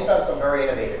 and they've done some very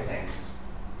innovative things.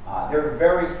 They're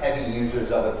very heavy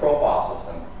users of the profile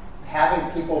system.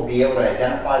 Having people be able to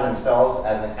identify themselves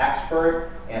as an expert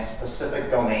in a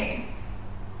specific domain.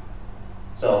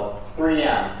 So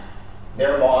 3M,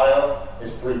 their motto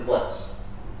is 3 clicks.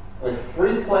 With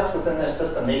 3 clicks within their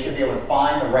system, they should be able to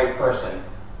find the right person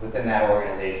within that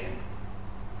organization.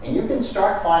 And you can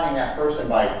start finding that person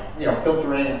by, you know,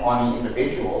 filtering on the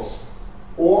individuals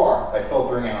or by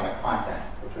filtering in on the content,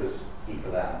 which was key for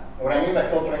them. And what I mean by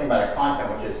filtering by the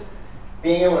content, which is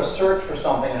being able to search for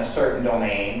something in a certain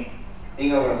domain,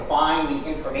 being able to find the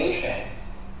information,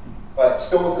 but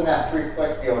still within that 3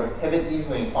 clicks, be able to pivot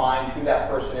easily and find who that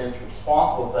person is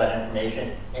responsible for that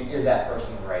information, and is that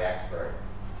person the right expert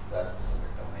for that specific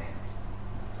domain.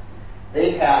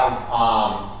 They have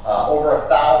over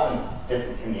 1,000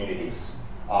 different communities,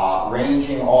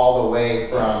 ranging all the way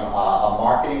from a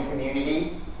marketing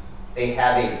community. They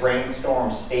have a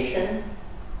brainstorm station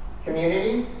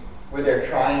community where they're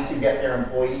trying to get their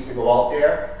employees to go out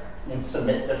there and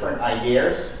submit different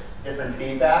ideas, different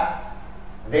feedback.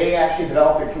 They actually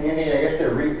developed a community. I guess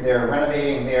they're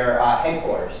renovating their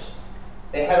headquarters.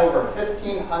 They had over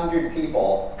 1,500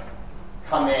 people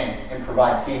come in and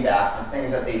provide feedback on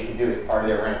things that they should do as part of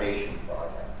their renovation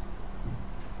project.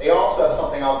 They also have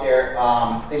something out there.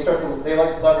 They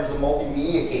like to leverage the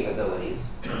multimedia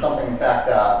capabilities. It's something, in fact,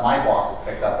 my boss has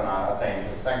picked up, and I'll tell you in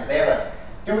just a second. They have a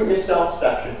do-it-yourself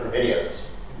section for videos.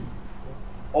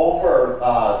 Over,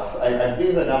 I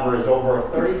believe the number is over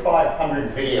 3,500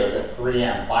 videos at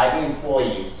 3M by the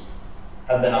employees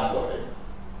have been uploaded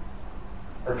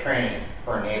for training,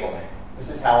 for enablement. This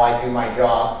is how I do my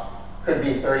job. Could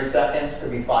be 30 seconds, could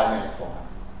be 5 minutes long.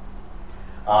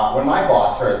 When my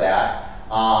boss heard that,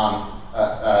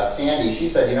 Sandy, she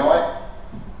said, you know what,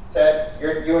 Ted,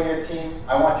 you and your team,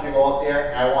 I want you to go out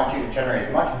there and I want you to generate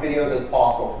as much videos as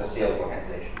possible for the sales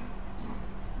organization.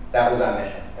 That was our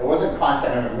mission. It wasn't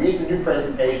content. We used to do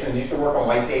presentations, used to work on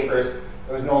white papers.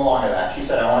 It was no longer that. She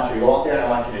said, I want you to go out there and I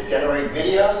want you to generate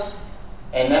videos,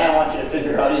 and then I want you to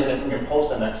figure out even if we can post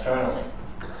them externally.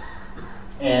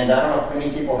 And I don't know if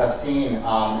many people have seen,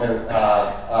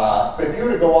 but if you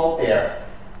were to go out there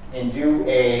and do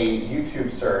a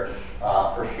YouTube search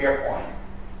for SharePoint,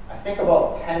 I think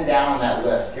about 10 down on that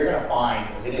list, you're going to find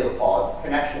a video called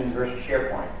Connections versus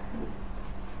SharePoint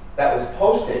that was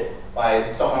posted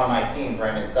by someone on my team,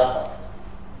 Brendan Suffolk.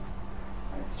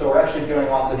 So we're actually doing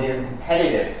lots of even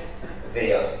competitive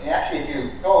videos. And actually, if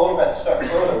you go a little bit step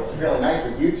further, which is really nice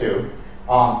with YouTube,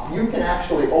 you can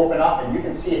actually open up and you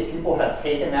can see if people have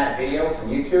taken that video from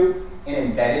YouTube and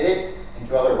embedded it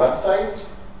into other websites.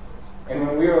 And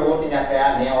when we were looking at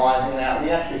that and analyzing that, we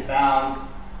actually found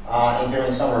and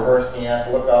doing some reverse DNS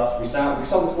lookups. We saw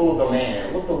this little domain, and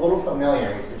it looked a little familiar.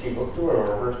 And we said, geez, let's do a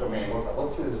reverse domain lookup.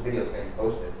 Let's see if this video is getting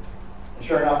posted. And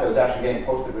sure enough, it was actually getting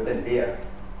posted within VIA.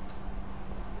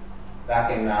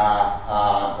 Back in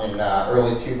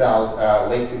early 2000,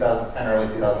 late 2010, early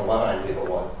 2011, I believe it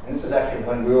was. And this is actually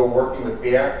when we were working with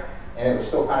VIA, and it was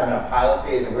still kind of in a pilot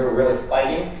phase, and we were really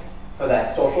fighting for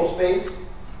that social space.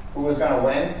 Who was going to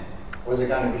win? Was it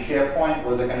going to be SharePoint?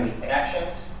 Was it going to be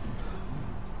Connections?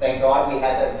 Thank God we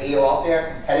had that video out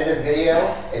there, competitive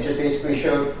video. It just basically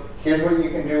showed, here's what you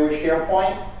can do with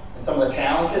SharePoint and some of the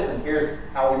challenges, and here's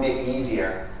how we make it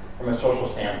easier from a social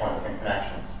standpoint within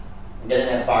Connections. And getting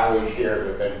that virally shared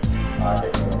within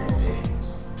different organizations.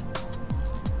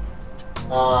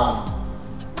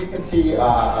 You can see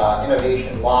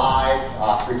Innovation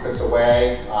Live, 3 clicks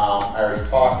away, I already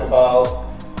talked about.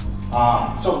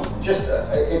 So just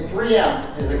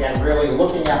 3M is again really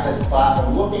looking at this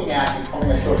platform, looking at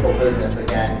becoming a social business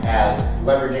again as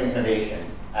leveraging innovation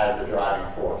as the driving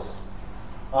force.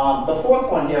 The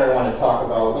fourth one here I want to talk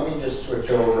about, let me just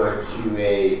switch over to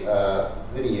a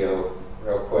video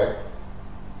real quick.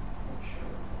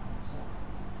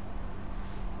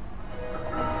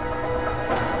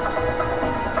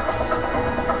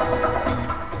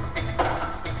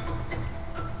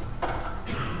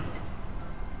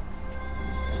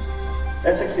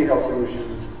 SXC Health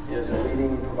Solutions is a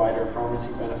leading provider of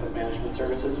pharmacy benefit management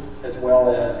services, as well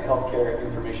as healthcare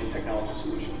information technology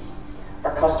solutions.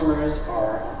 Our customers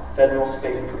are federal,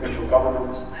 state, and provincial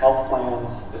governments, health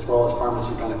plans, as well as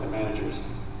pharmacy benefit managers.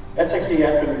 SXC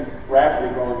has been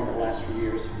rapidly growing over the last few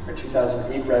years. Our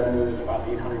 2008 revenue is about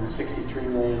 $863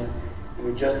 million, and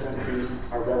we just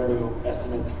increased our revenue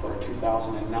estimates for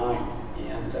 2009.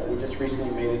 And we just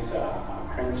recently made it to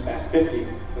Crane's Fast 50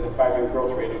 with a 5-year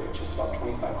growth rate of just about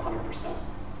 2,500%.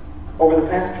 Over the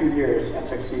past few years,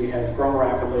 SXC has grown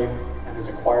rapidly and has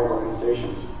acquired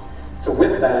organizations. So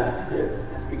with that, it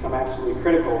has become absolutely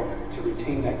critical to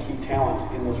retain that key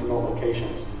talent in those remote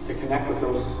locations, to connect with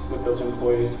those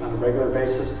employees on a regular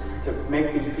basis, to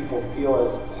make these people feel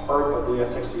as part of the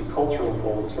SXC cultural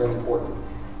fold is very important.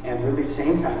 And really,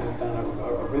 Same Time has done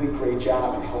a really great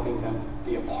job in helping them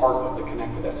be a part of the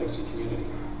connected SXC community.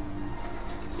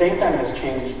 Same Time has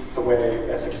changed the way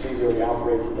SXC really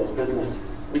operates and does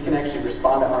business. We can actually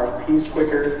respond to RFPs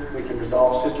quicker, we can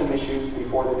resolve system issues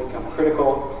before they become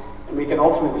critical, and we can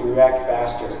ultimately react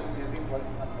faster.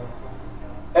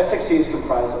 SXC is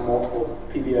comprised of multiple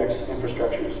PBX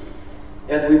infrastructures.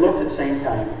 As we looked at Same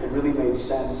Time, it really made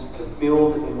sense to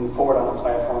build and move forward on a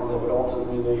platform that would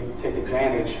ultimately take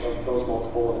advantage of those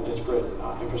multiple and disparate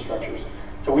infrastructures.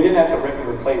 So we didn't have to rip and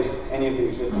replace any of the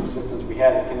existing systems we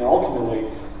had, and ultimately,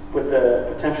 with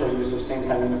the potential use of Same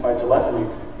Time Unified Telephony,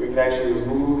 we could actually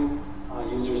remove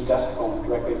users' desk phone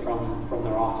directly from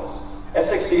their office.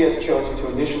 SXC has chosen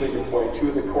to initially deploy 2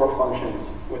 of the core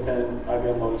functions within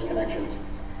IBM Lotus Connections.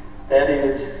 That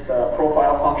is the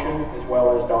profile function as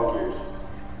well as dog ears.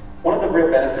 One of the real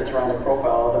benefits around the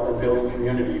profile, other than building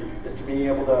community, is to be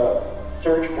able to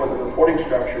search for the reporting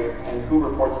structure and who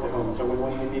reports to whom. So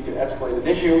when you need to escalate an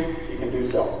issue, you can do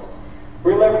so.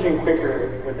 We're leveraging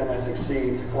Quicker within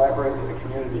SXC to collaborate as a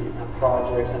community on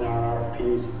projects and our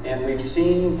RFPs, and we've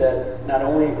seen that not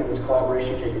only in its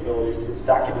collaboration capabilities, its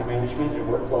document management and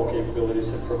workflow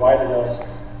capabilities have provided us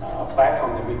a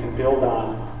platform that we can build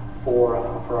on for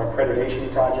our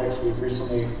accreditation projects. We've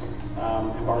recently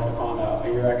embarked upon a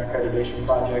URAC accreditation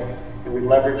project, and we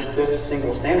leveraged this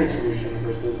single standard solution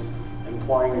versus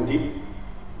employing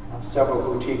several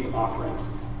boutique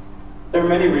offerings. There are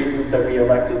many reasons that we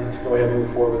elected to go ahead and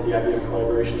move forward with the IBM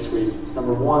Collaboration Suite.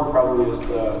 Number one probably is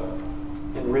the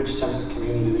enriched sense of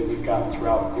community that we've gotten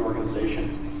throughout the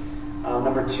organization.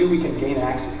 Number two, we can gain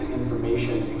access to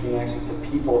information and gain access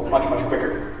to people much, much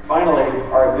quicker. Finally,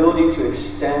 our ability to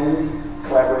extend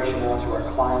collaboration out to our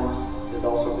clients has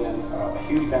also been a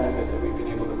huge benefit that we've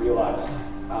been able to realize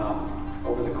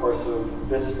over the course of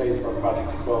this phase of our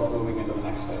project, as well as moving into the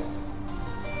next phase.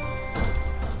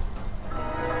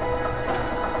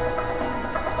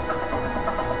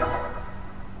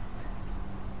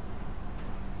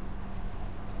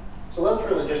 So that's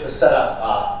really just to set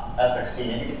up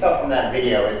SXC. And you can tell from that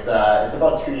video, it's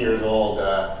about 2 years old.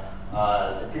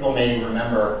 People may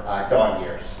remember dog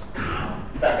ears.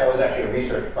 In fact, that was actually a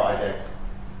research project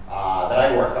that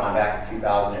I worked on back in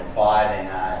 2005. And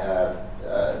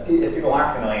if people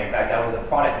aren't familiar, in fact, I was the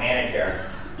product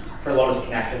manager for Lotus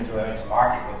Connections when we went to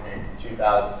market with it in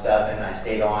 2007. I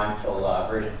stayed on until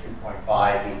version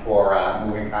 2.5 before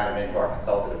moving kind of into our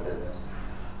consultative business.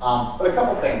 But a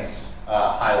couple things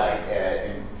highlight,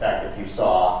 in fact, that you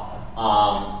saw.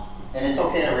 And it's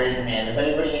okay to raise your hand. Does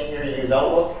anybody in here use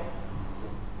AusLUG?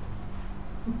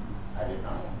 I did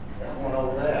not. Got one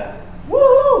over there.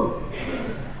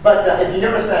 Woohoo! But if you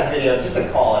noticed that video, just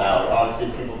to call it out,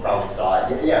 obviously people probably saw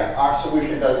it. Yeah, our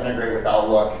solution does integrate with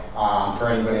AusLUG for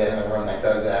anybody in the room that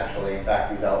does actually, in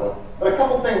fact, use AusLUG. But a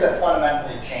couple things that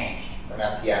fundamentally changed from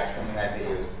SCX from when that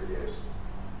video was produced.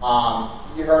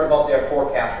 You heard about their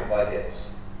forecast for budgets.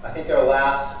 I think their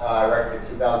last record in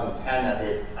 2010 that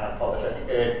they kind of published, I think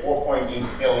they did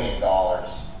 $4.8 billion.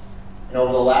 And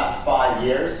over the last 5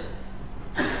 years,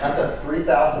 that's a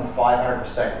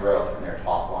 3,500% growth from their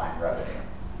top line revenue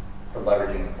for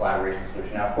leveraging the collaboration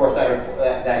solution. Now, of course,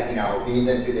 that leads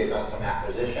into they've done some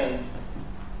acquisitions.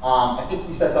 I think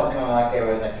you said something like they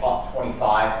were in the top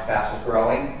 25 fastest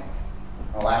growing.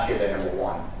 Well, last year they're number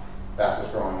 1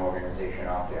 fastest growing organization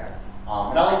out there.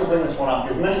 And I like to bring this one up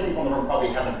because many people in the room probably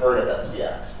haven't heard of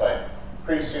SCX, but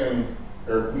pretty soon,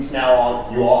 or at least now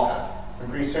you all have, and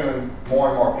pretty soon more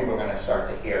and more people are going to start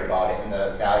to hear about it and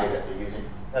the value that they're using.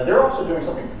 Now they're also doing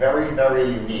something very,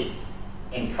 very unique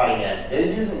and cutting edge.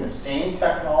 They're using the same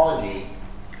technology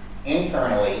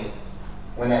internally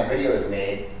when that video is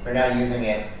made. They're now using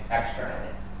it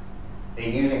externally. They're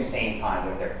using same time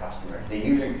with their customers. They're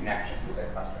using connections with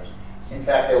their customers. In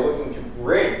fact, they're looking to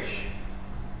bridge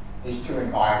these two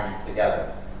environments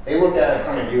together. They look at it a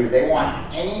point of view as they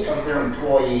want any of their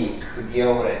employees to be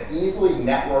able to easily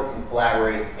network and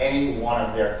collaborate any one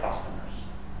of their customers.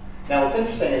 Now what's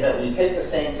interesting is that when you take the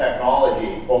same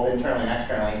technology, both internally and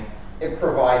externally, it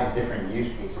provides different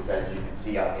use cases, as you can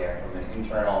see out here, from an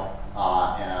internal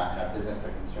and a business to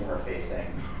consumer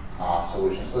facing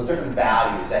solution. So there's different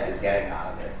values that you're getting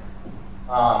out of it.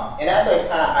 And as I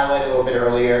kind of highlighted a little bit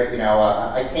earlier,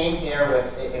 I came here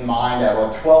with in mind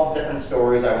about 12 different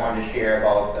stories I wanted to share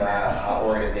about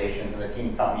organizations, and the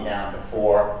team cut me down to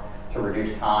 4 to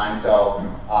reduce time. So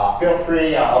feel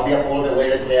free, I'll be up a little bit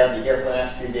later today, I'll be here for the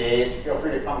next few days. Feel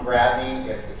free to come grab me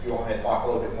if you want me to talk a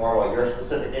little bit more about your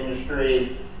specific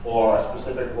industry or a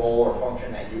specific role or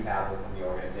function that you have within the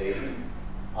organization.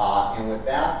 And with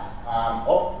that,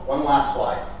 one last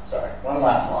slide. Sorry, one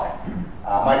last slide.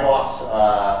 My boss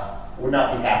would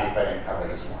not be happy if I didn't cover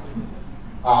this one.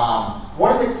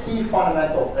 One of the key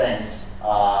fundamental things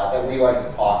that we like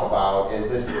to talk about is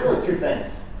there's really 2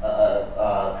 things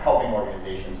helping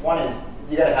organizations. One is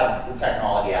you got to have the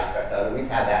technology aspect of it. We've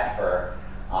had that for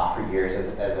years,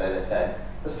 as I said.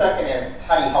 The second is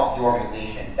how do you help the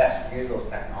organization best use those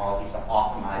technologies to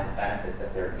optimize the benefits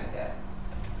that they're going to get.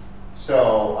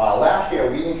 So last year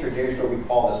we introduced what we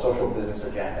call the social business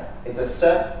agenda. It's a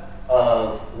set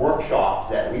of workshops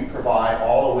that we provide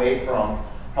all the way from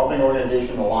helping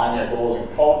organizations align their goals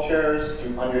and cultures,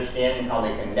 to understanding how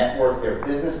they can network their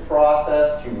business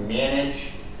process, to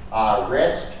manage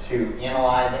risk, to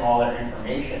analyzing all their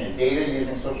information and data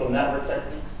using social network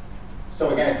techniques.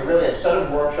 So again, it's really a set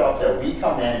of workshops that we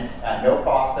come in at no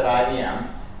cost at IBM,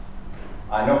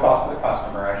 no cost to the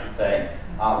customer, I should say.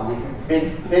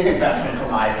 Big investment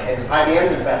from IBM. It's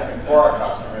IBM's investment for our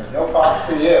customers, no cost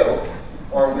to you.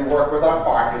 Or we work with our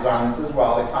partners on this as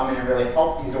well to come in and really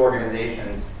help these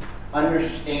organizations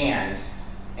understand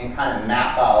and kind of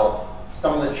map out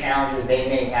some of the challenges they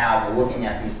may have looking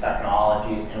at these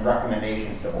technologies and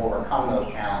recommendations to overcome those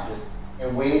challenges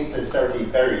and ways to start to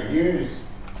better use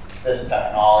this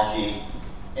technology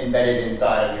embedded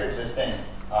inside of your existing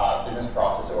business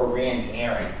process or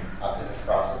re-engineering a business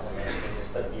process in many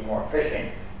cases to be more efficient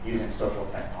using social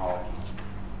technologies.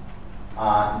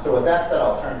 So with that said,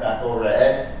 I'll turn it back over to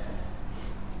Ed.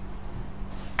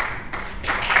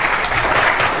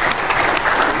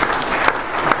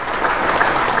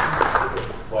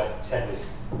 What Ted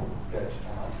was,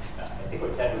 I think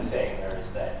what Ted was saying there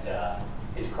is that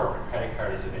his corporate credit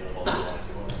card is available if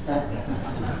you want to do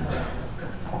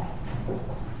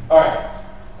it. All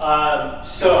right.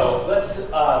 So let's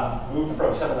move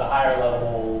from some of the higher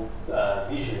level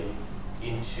vision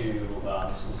into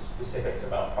some specifics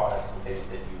about products and things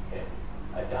that you can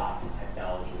adopt in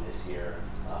technology this year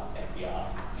and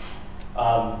beyond.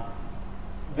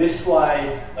 This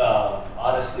slide,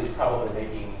 honestly, is probably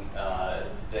making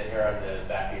the hair on the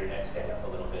back of your neck stand up a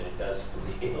little bit. It does for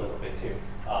me a little bit too.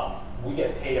 We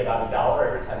get paid about $1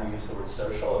 every time we use the word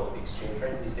social, and with the exchange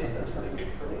rate these days, that's really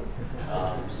good for me.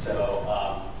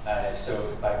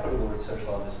 So by putting the word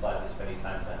social on this slide this many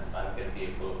times, I'm going to be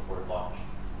able to afford lunch.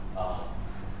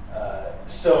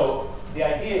 So the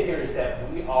idea here is that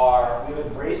we've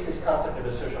embraced this concept of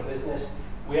a social business.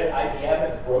 We at IBM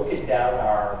have broken down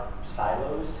our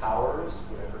silos, towers,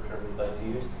 whatever term you'd like to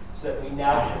use, so that we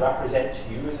now can represent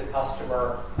to you as a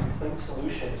customer complete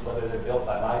solutions, whether they're built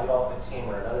by my development team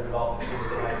or another development team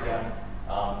within IBM,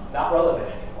 not relevant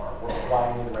anymore. We're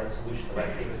providing you the right solution, the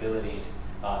right capabilities,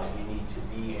 and you need to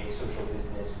be a social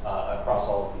business across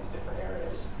all of these different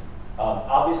areas.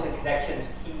 Obviously, Connections'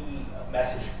 key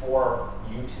message for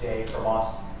you today from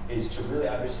us is to really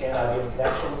understand IBM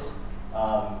Connections.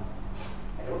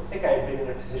 I don't think I had been in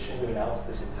a position to announce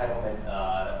this entitlement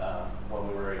when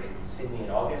we were in Sydney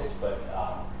in August, but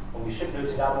when we shipped Notes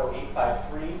and Domino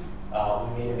 853,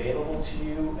 we made available to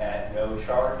you at no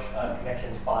charge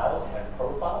Connections files and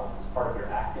profiles as part of your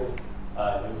active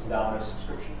Notes and Domino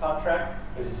subscription contract.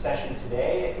 There's a session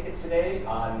today, I think it's today,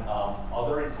 on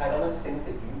other entitlements, things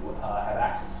that you have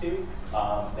access to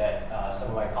that some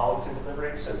of my colleagues are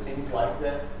delivering. So things like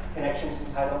the Connections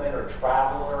entitlement or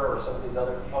Traveler or some of these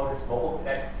other components, Mobile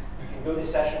Connect. You can go to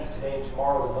sessions today and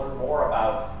tomorrow to learn more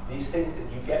about these things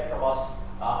that you get from us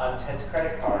on Ted's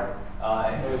credit card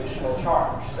at no additional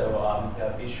charge.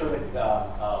 So be sure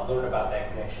to learn about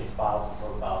that Connections files and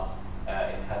profiles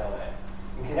entitlement.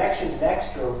 In Connections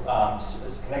Next, or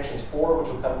Connections 4,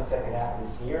 which will come in the second half of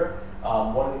this year,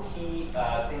 one of the key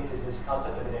things is this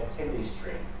concept of an activity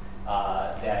stream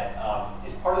that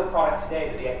is part of the product today.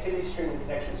 But the activity stream in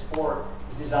Connections 4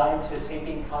 is designed to take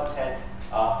in content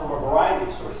from a variety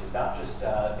of sources, not just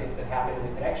things that happen in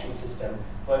the connection system,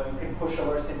 but you can push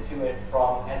alerts into it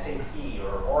from SAP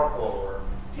or Oracle or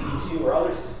DB2 or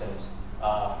other systems,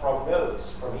 from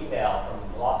Notes, from email,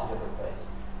 from lots of different places.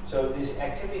 So this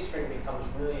activity stream becomes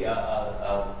really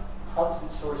a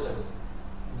constant source of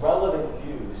relevant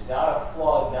news, not a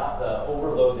flood, not the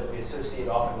overload that we associate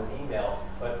often with email,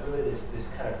 but really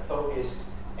this kind of focused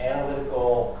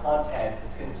analytical content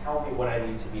that's going to tell me what I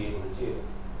need to be able to do.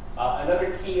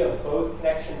 Another key of both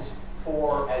Connections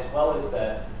 4 as well as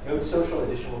the Node Social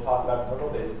Edition we'll talk about in a little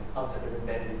bit is the concept of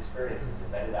embedded experiences,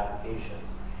 embedded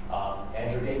applications.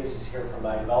 Andrew Davis is here from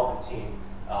my development team.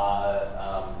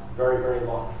 Very, very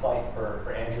long flight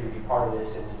for Andrew to be part of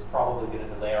this, and it's probably going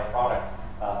to delay our product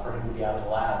for him to be out of the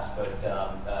labs.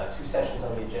 But 2 sessions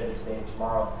on the agenda today and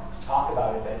tomorrow to talk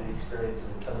about embedded experiences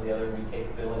and some of the other new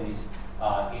capabilities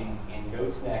in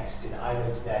Notes Next, in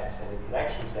iNotes Next, and in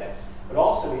Connections Next. But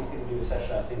also he's going to do a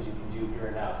session on things you can do here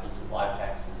and now, things with live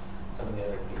text and some of the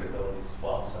other capabilities as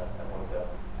well. So I wanted to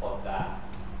plug that.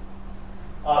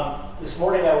 This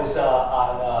morning I was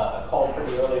on a call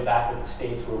pretty early back in the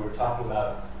States where we were talking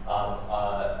about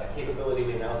a capability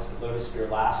we announced at Lotusphere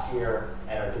last year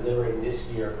and are delivering this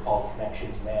year called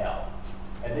Connections Mail.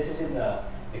 And this is in the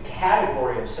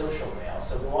category of social mail,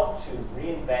 so we want to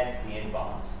reinvent the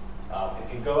inbox.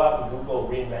 If you go out and Google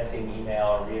reinventing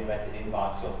email or reinvented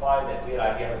inbox, you'll find that we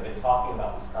at IBM have been talking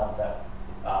about this concept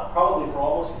probably for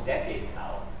almost a decade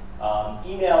now.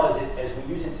 Email, as we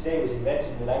use it today, was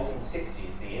invented in the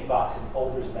 1960s. The inbox and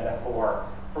folders metaphor,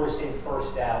 first in,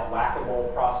 first out,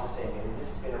 whack-a-mole processing, and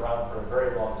this has been around for a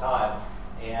very long time.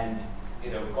 And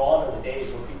gone are the days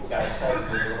where people got excited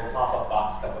when the little pop-up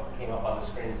box came up on the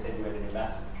screen and said you had a new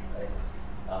message,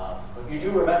 right? But you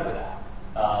do remember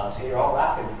that. So you're all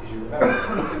laughing because you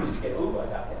remember it used to get, ooh, I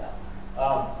got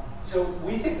that. So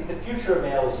we think that the future of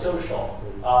mail is social.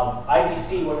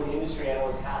 IDC, one of the industry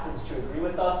analysts, happens to agree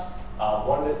with us.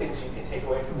 One of the things you can take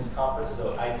away from this conference is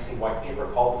an IDC white paper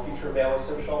called The Future of Mail is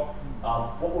Social.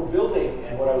 What we're building,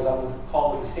 and what I was on the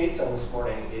call with the States on this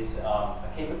morning, is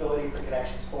a capability for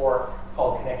Connections 4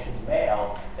 called Connections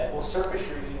Mail that will surface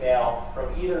your email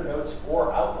from either Notes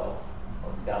or AugLUG,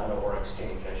 or Domino or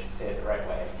Exchange, I should say it the right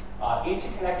way, into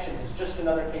Connections is just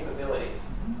another capability.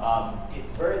 It's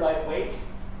very lightweight.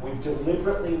 We've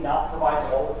deliberately not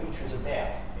provided all the features of mail.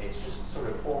 It's just sort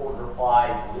of forward reply,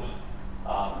 delete,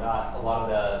 not a lot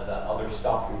of the other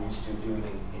stuff you're used to doing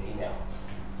in email.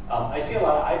 I see a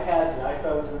lot of iPads and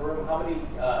iPhones in the room. How many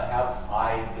have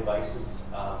iDevices?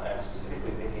 I'm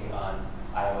specifically thinking on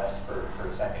iOS for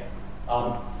a second.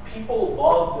 People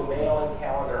love the mail and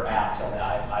calendar apps on the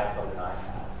iPhone and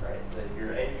iPad, right?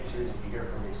 Your end users, if you hear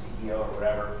from your CEO or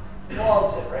whatever,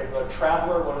 loves it, right? But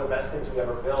Traveler, one of the best things we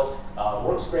ever built,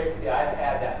 works great for the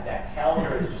iPad. That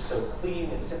calendar is just so clean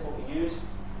and simple to use.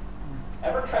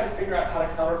 Ever try to figure out how to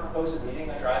counter-propose a meeting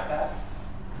on your iPad?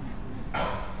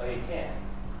 Well, you can.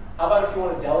 How about if you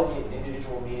want to delegate an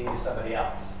individual meeting to somebody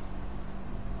else?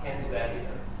 Can't do that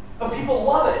either. But people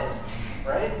love it,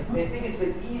 right? They think it's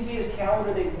the easiest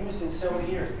calendar they've used in so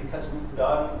many years because we've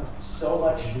done so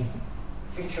much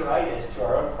featureitis to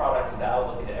our own product and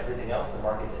now look at everything else in the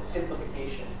market, that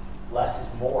simplification, less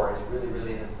is more, is really,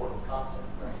 really an important concept,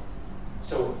 right?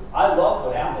 So I love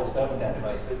what Apple's done with that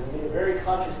device. They made a very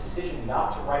conscious decision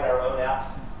not to write our own apps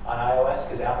on iOS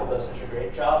because Apple does such a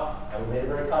great job, and we made a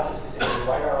very conscious decision to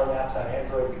write our own apps on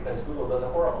Android because Google does a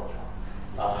horrible job.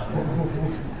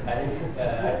 And if,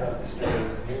 I don't know if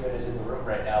Mr. Newman is in the room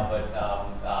right now, but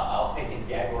I'll take his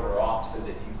gag order off so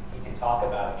that he can talk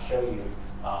about and show you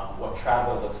what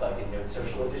Traveler looks like in Note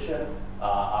Social Edition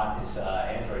on his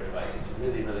Android device. It's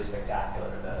really, really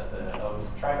spectacular. I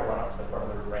was trying to run up to the front of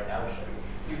the room right now to show you.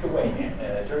 You can wait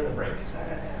during the break.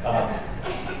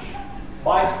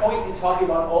 My point in talking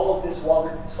about all of this while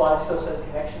the slide still says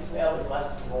connections mail is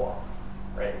less is more.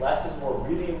 Right? Less is more,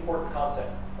 really important concept.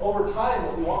 Over time,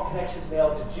 what we want connections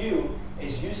mail to do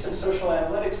is use some social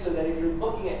analytics so that if you're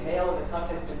looking at mail in the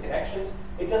context of connections,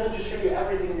 it doesn't just show you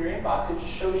everything in your inbox, it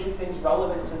just shows you things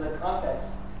relevant to the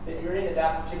context that you're in at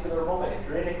that particular moment. If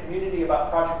you're in a community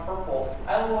about Project Purple,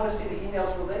 I only want to see the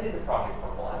emails related to Project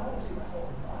Purple. I don't want to see the whole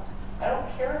inbox. I don't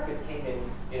care if it came in,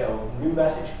 new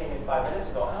message came in 5 minutes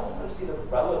ago. I only want to see the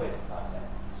relevant content.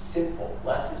 Simple,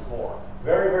 less is more.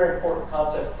 Very, very important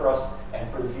concept for us and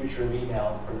for the future of email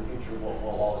and for the future of what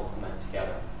we'll all implement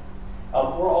together.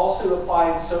 We're also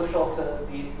applying social to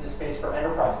the space for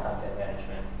enterprise content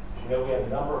management. As you know, we have a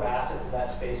number of assets in that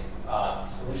space,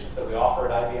 solutions that we offer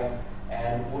at IBM,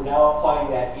 and we're now applying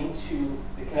that into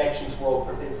the connections world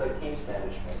for things like case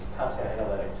management, content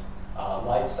analytics,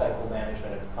 life cycle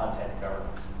management of content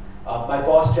governance. My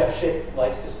boss, Jeff Schick,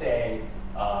 likes to say,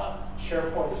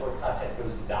 SharePoint is where content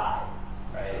goes to die,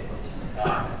 right? It's,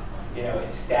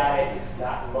 it's static, it's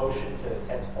not in motion, to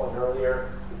Ted's point earlier.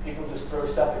 People just throw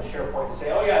stuff in SharePoint to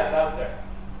say, oh yeah, it's out there.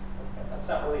 Okay, that's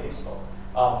not really useful.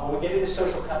 When we get into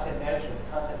social content management,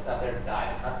 the content's not there to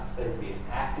die. The content's there to be an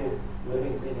active,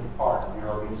 living, breathing part of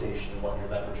your organization and what you're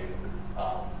leveraging.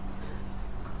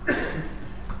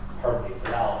 Pardon me, for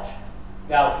knowledge.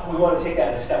 Now, we want to take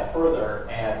that a step further,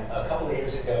 and a couple of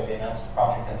years ago, they announced a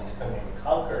project under the code name of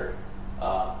Concord.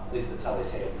 At least that's how they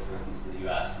say it in the Northeast of the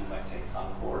US. You might say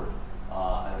Concord.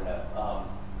 I don't know.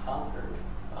 Concord.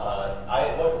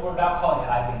 What we're now calling it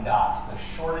IBM Docs, the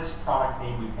shortest product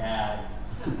name we've had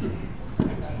in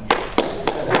 15 years.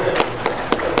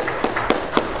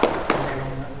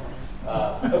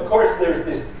 Of course, there's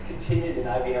this contingent in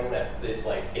IBM that is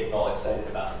like getting all excited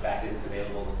about the fact that it's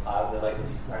available in the cloud. They're like,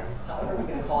 how are we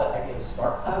going to call it IBM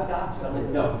Smart Cloud Docs? And I'm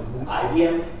like, no,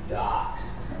 IBM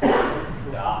Docs.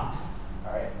 Docs.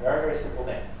 All right, very, very simple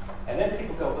name. And then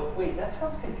people go, but wait, that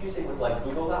sounds confusing with like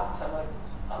Google Docs. I'm like,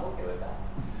 I'm okay with that.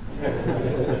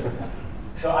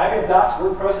 So IBM Docs,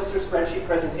 word processor, spreadsheet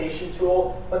presentation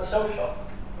tool, but social.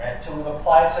 Right? So we've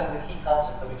applied some of the key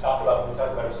concepts that we talk about when we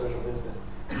talk about our social business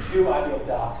to IBM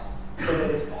Docs so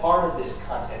that it's part of this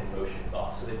content in motion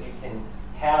thought, so that you can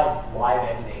have live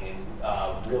editing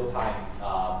and real-time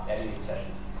editing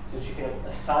sessions, so that you can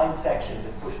assign sections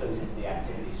and push those into the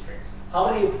activity stream. How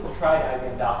many have tried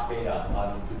IBM Docs beta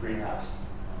on the Greenhouse?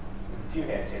 A few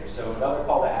hands here. So another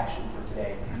call to action for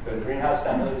today. Go to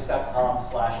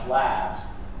greenhouse.linux.com/labs.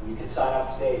 You can sign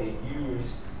up today to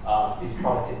use these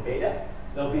products in beta.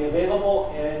 They'll be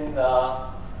available in the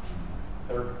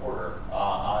third quarter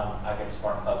on IBM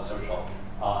Smart Cloud Social.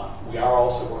 We are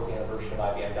also working on a version of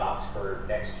IBM Docs for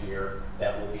next year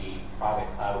that will be private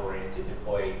cloud oriented,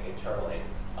 deployed internally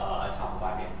on top of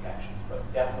IBM Connections, but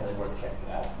definitely worth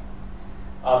checking out.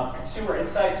 Consumer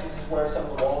insights, this is where some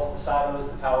of the walls, the silos,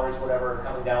 the towers, whatever, are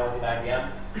coming down within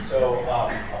IBM. So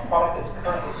a product that's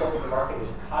currently sold in the market is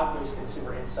Cognos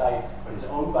Consumer Insight, but is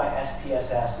owned by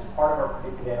SPSS as part of our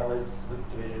predictive analytics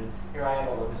division. Here I am,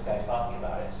 a Olympus guy, talking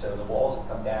about it. So the walls have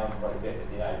come down quite a bit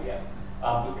within IBM.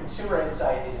 The Consumer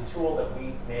Insight is a tool that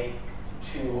we make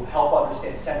to help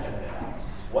understand sentiment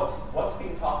analysis. What's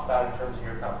being talked about in terms of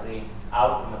your company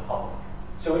out in the public.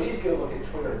 So it is going to look at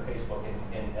Twitter and Facebook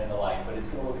and the like, but it's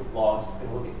going to look at blogs, it's going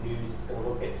to look at news, it's going to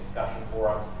look at discussion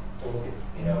forums, it's going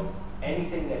to look at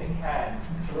anything that it can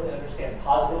to really understand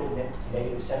positive and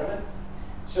negative sentiment.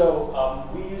 So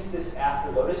we used this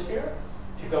after Lotusphere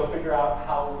to go figure out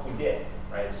how we did,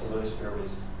 right? So Lotusphere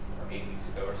was 8 weeks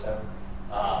ago or so.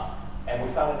 And we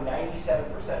found a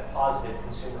 97% positive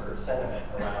consumer sentiment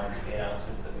around the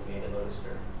announcements that we made at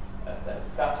Lotusphere. That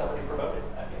got somebody promoted.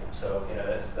 So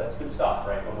that's good stuff,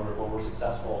 right? When we're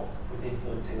successful with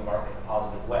influencing the market in a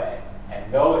positive way,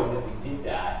 and knowing that we did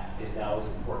that is now as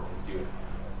important as doing it.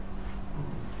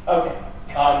 Okay,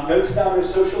 Notes about our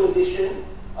social edition.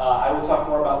 I will talk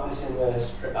more about this in the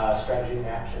strategy and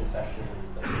action session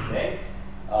later today.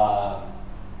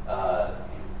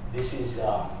 This is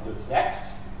what's next.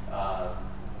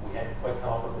 We hadn't quite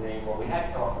come up with the name, or we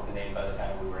had come up with the name by the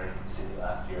time we were in Sydney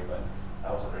last year, but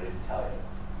I wasn't ready to tell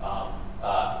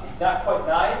you. It's not quite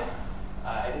 9.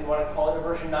 I didn't want to call it a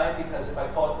version 9 because if I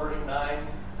call it version 9,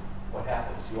 what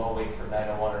happens? You all wait for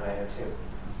 901 or 902.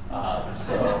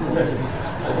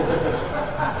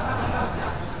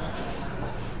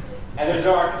 And there's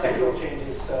no architectural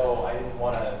changes, so I didn't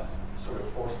want to sort of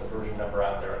force the version number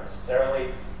out there necessarily.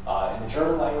 In the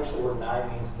German language, the word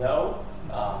 9 means no,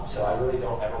 so I really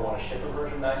don't ever want to ship a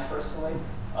version 9 personally.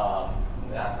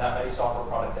 Not many software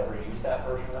products ever use that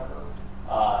version number.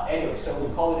 Anyway, so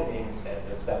we call it a name instead.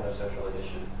 It's Demo Social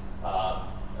Edition.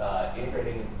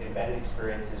 Integrating embedded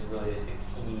experiences really is the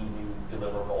key new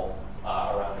deliverable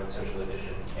around Node Social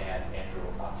Edition, and Andrew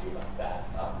will talk to you about that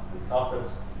in the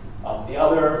conference. The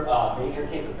other major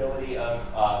capability of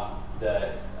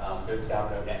the Nodes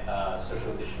Domino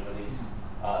Social Edition release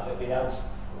that we announced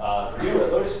new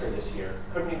at Lotus Spring this year,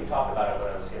 couldn't even talk about it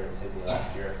when I was here in Sydney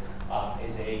last year,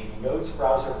 is a Nodes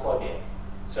browser plugin.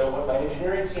 So what my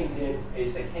engineering team did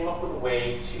is they came up with a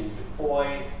way to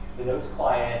deploy the Nodes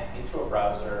client into a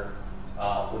browser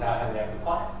without having to have the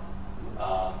client.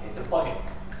 It's a plugin,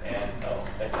 and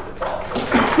that is a problem.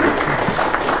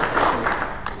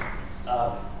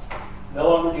 No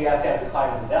longer do you have to have the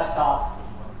client on the desktop.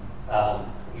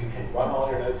 You can run all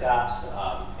your Nodes apps.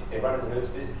 If they run in the Nodes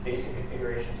basic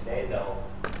configuration today,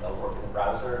 they'll work in the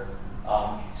browser.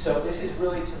 So this is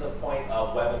really to the point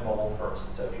of web and mobile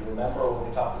first. So if you remember when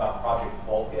we talked about Project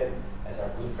Vulkan as our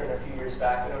blueprint a few years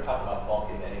back, we don't talk about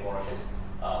Vulkan anymore because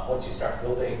once you start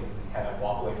building, you kind of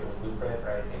walk away from the blueprint,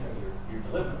 right? You know, you're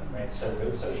delivering, right? So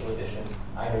Node Social Edition,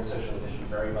 iNode Social Edition,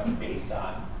 very much based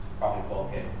on Project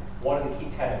Vulkan. One of the key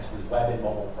tenets was web and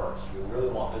mobile first. We really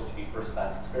want those to be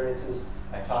first-class experiences.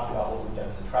 I talked about what we've done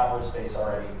in the traveler space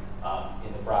already.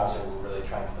 In the browser, we're really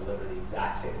trying to deliver the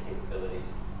exact same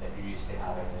capabilities that you're used to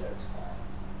having in the Nodes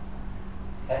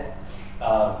client.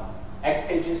 Okay.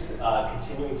 Xpages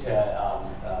continuing to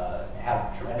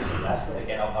have tremendous investment.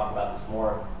 Again, I'll talk about this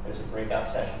more. There's some breakout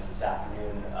sessions this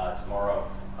afternoon, tomorrow,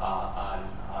 on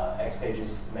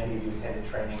Xpages. Many of you attended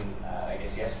training, I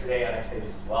guess, yesterday on Xpages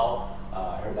as well.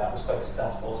 I heard that was quite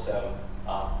successful. So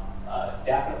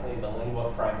definitely the lingua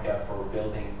franca for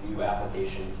building new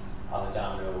applications on the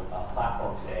Domino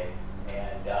platform today.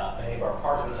 And many of our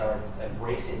partners are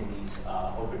embracing these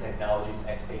open technologies,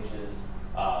 Xpages,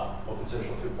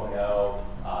 OpenSocial 2.0,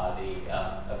 the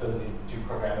ability to do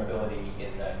programmability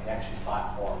in the Connections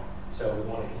platform. So we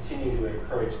want to continue to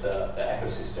encourage the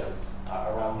ecosystem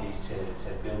around these to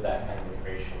build that kind of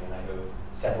integration. And I know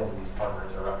several of these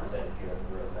partners are represented here in the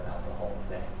room and out in the hall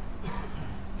today.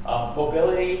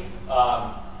 Mobility,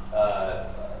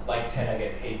 like Ted, I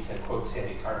get paid to quote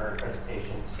Sandy Carter in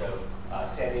presentations. So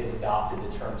Sandy has adopted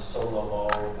the term SOLO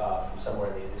from somewhere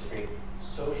in the industry.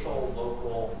 Social,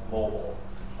 local, mobile.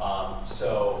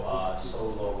 Solo,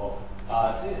 mobile.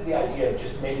 This is the idea of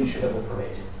just making sure that we're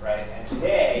pervasive, right? And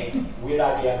today, we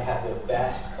at IBM have the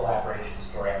best collaboration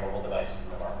story on mobile devices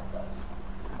in the marketplace.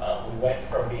 We went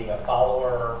from being a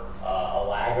follower, a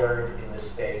laggard in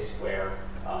this space where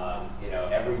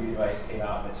every new device came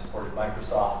out and it supported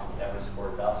Microsoft and never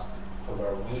supported us, to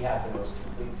where we have the most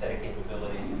complete set of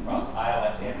capabilities across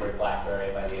iOS, Android,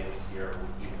 BlackBerry by the end of this year,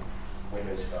 even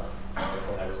Windows Phone.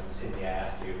 When I was in Sydney, I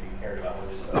asked you if you cared about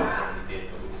Windows Phone, and you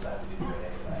did, but we decided to do it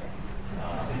anyway.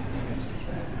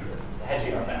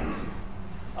 Hedging our bets.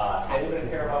 Anybody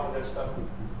care about Windows Phone?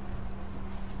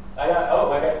 I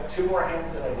got 2 more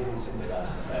hands than I did in Sydney last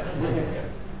week.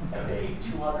 That's a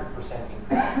 200%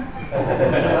 increase.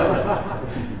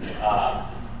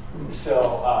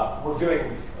 We're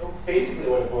doing, basically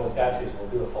what it boils down to is we'll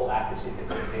do a full active sync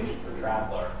implementation for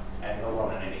Traveler, and it'll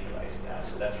run on any device now.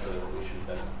 So that's really what we should have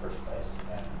done in the first place.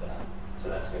 And so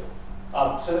that's good.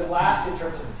 So then last, in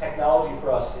terms of the technology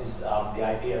for us, is the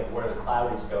idea of where the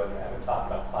cloud is going. I haven't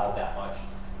talked about cloud that much.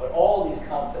 But all of these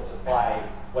concepts apply,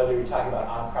 whether you're talking about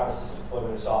on-premises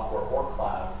deployment of software or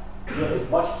cloud. You have as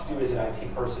much to do as an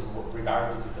IT person,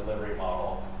 regardless of delivery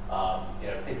model.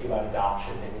 Thinking about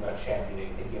adoption, thinking about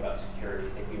championing, thinking about security,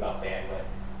 thinking about bandwidth.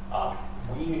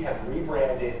 We have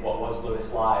rebranded what was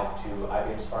Lotus Live to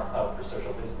IBM Smart Cloud for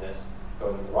Social Business,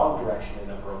 going in the wrong direction in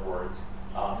a number of words.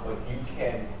 But you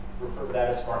can refer to that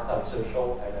as Smart Cloud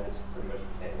Social, and that is pretty much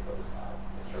the same as Lotus Live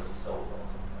in terms of syllables.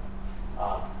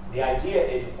 The idea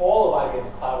is all of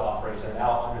IBM's cloud offerings are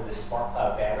now under this Smart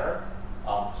Cloud banner.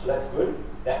 So that's good.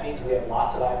 That means we have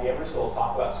lots of IBMers who will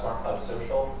talk about Smart Cloud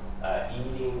Social,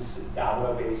 e-meetings,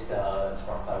 Domino-based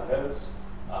Smart Cloud Notes,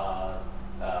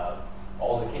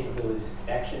 all the capabilities and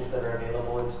connections that are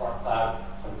available in Smart Cloud,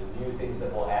 some of the new things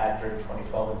that we'll add during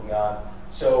 2012 and beyond.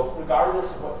 So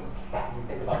regardless of what you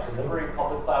think about delivering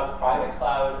public cloud, private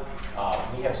cloud,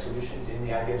 we have solutions in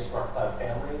the IBM Smart Cloud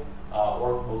family,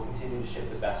 or we'll continue to ship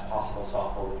the best possible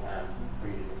software we can for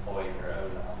you to deploy in your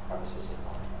own premises environment.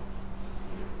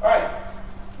 All right,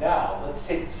 now let's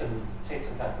take some time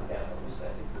for demos. I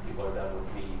think the people are done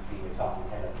with me being a talking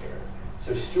head up here.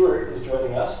 So Stuart is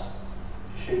joining us.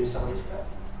 show you some of these guys.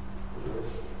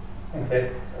 Thanks,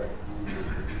 Ed. All right.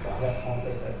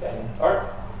 Press that button. All right.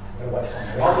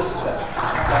 I'll just sit down.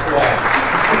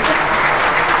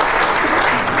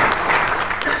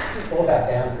 It's all about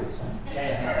boundaries, man.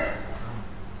 Yeah.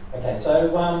 Okay, so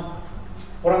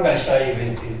what I'm going to show you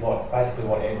is basically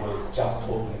what Ed was just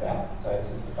talking about. So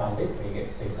this is the fun bit where you get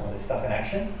to see some of this stuff in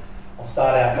action. I'll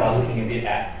start out by looking a bit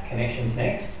at Connections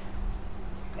Next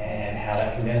and how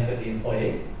that can benefit the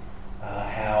employee,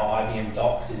 how IBM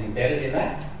Docs is embedded in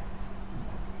that,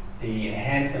 the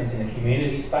enhancements in the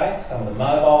community space, some of the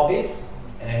mobile bit,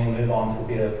 and then we'll move on to a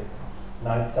bit of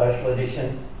Notes Social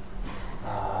Edition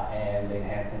and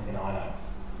enhancements in iNotes.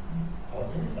 So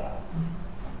let's get started.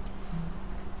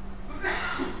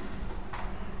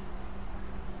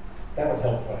 That would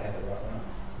help if I had it right now.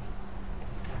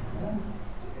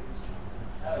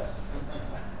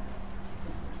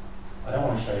 I don't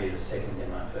want to show you the second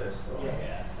demo first.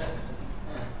 Yeah.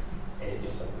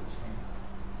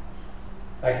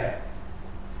 Okay.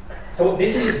 So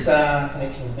this is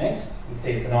Connections Next. You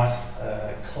see it's a nice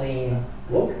clean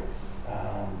look.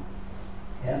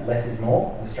 Less is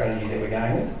more, the strategy that we're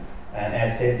going with. And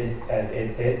as Ed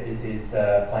said, this is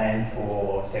planned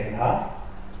for second half.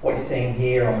 What you're seeing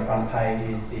here on the front page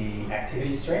is the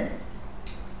activity stream.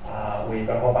 We've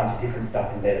got a whole bunch of different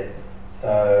stuff embedded.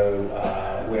 So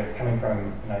where it's coming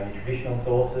from, your traditional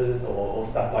sources or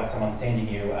stuff like someone sending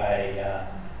you an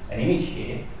image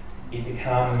here, it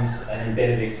becomes an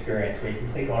embedded experience where you can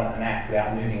click on an app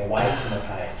without moving away from the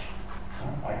page.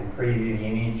 I can preview the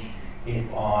image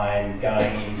if I'm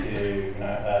going into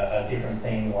a different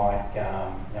thing like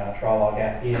a AusLUG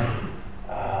app here.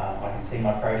 I can see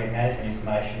my project management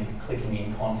information clicking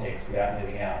in context without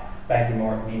moving out, making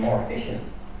me more efficient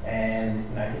and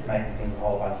just making things a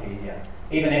whole bunch easier.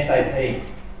 Even SAP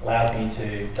allows me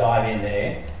to dive in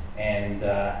there and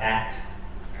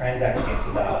transact against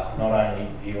the data, not only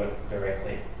view it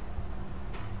directly.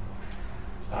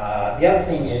 The other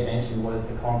thing Ed mentioned was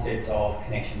the concept of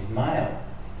Connections Mail.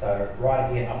 So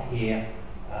right here, up here,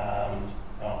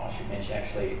 I should mention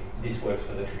actually, this works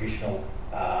for the traditional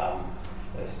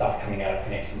stuff coming out of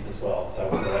Connections as well. So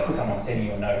if someone's sending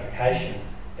you a notification,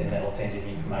 then that'll send you the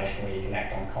information where you can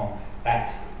act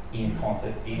in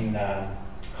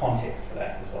context for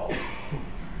that as well.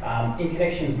 In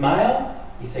Connections Mail,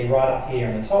 you see right up here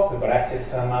in the top, we've got access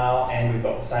to our mail and we've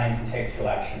got the same contextual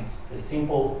actions. The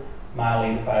simple mail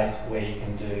interface where you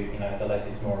can do the less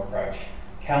is more approach.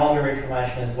 Calendar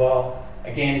information as well.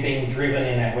 Again, being driven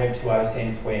in that Web 2.0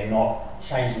 sense where you're not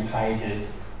changing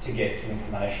pages to get to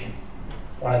information.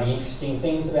 One of the interesting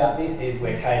things about this is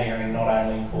we're catering not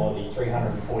only for the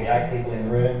 348 people in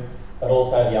the room, but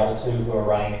also the other two who are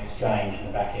running Exchange in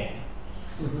the back end.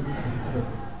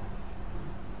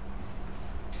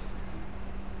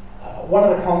 One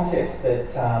of the concepts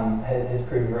that has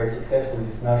proven very successful is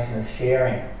this notion of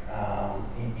sharing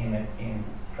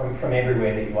from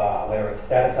everywhere that you are, whether it's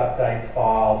status updates,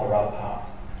 files, or other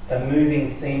paths. So moving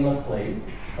seamlessly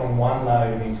from one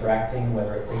mode of interacting,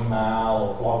 whether it's email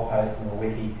or blog posting or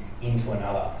wiki, into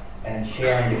another. And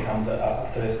sharing becomes a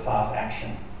first-class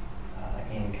action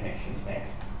in Connections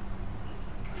Next.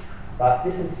 But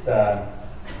this is a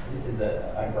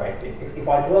great bit. If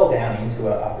I dwell down into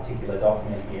a particular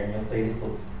document here, and you'll see this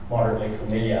looks moderately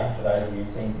familiar for those of you who've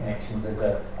seen Connections as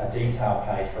a detail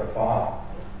page for a file.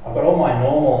 I've got all my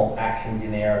normal actions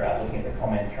in there about looking at the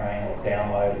comment train or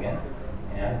downloading it,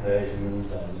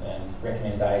 versions and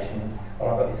recommendations, but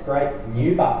I've got this great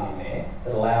new button in there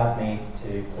that allows me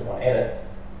to click on edit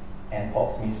and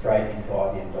pops me straight into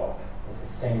IBM Docs. It's a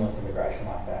seamless integration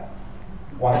like that.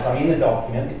 Once I'm in the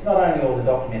document, it's not only all the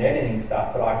document editing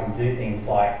stuff, but I can do things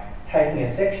like taking a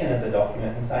section of the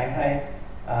document and saying, hey,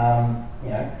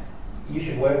 you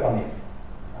should work on this.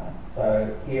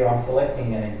 So here I'm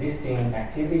selecting an existing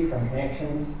activity from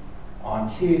Connections. I'm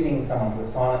choosing someone to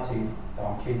assign it to, so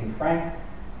I'm choosing Frank,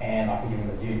 and I can give him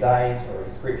a due date or a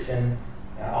description,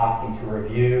 asking to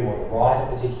review or to write a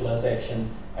particular section,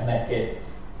 and that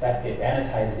gets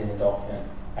annotated in the document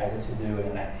as a to-do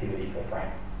and an activity for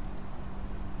Frank.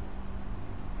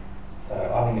 So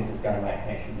I think this is going to make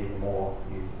Connections even more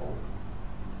usable.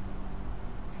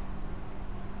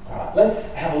 Alright,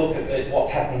 let's have a look at what's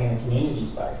happening in the community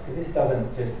space, because this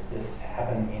doesn't just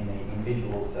happen in the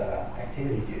individual's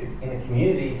activity view. In the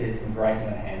communities, there's some great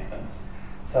enhancements.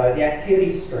 So the activity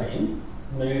stream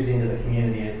moves into the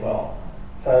community as well.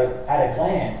 So at a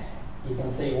glance, you can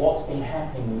see what's been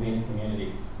happening within a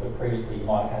community, where previously you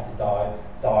might have had to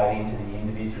dive into the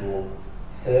individual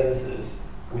services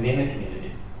within the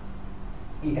community.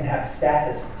 You can have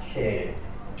status shared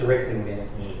directly within the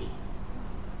community.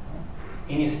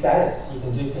 In your status, you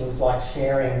can do things like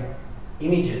sharing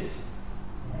images.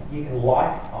 You can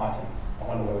like items. I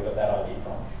wonder where we got that idea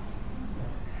from.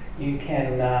 You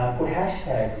can put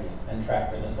hashtags in and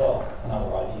track them as well.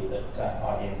 Another idea that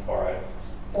IBM's borrowed.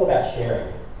 It's all about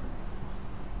sharing.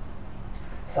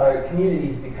 So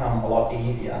communities become a lot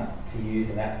easier to use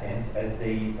in that sense as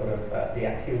the sort of the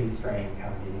activity stream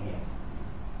comes in here.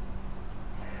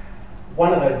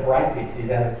 One of the great bits is,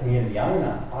 as a community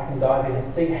owner, I can dive in and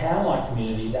see how my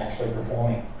community is actually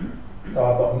performing. So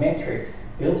I've got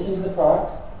metrics built into the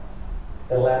product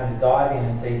that allow me to dive in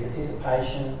and see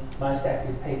participation, most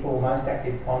active people, most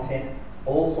active content,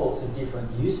 all sorts of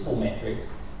different useful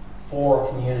metrics for a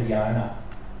community owner.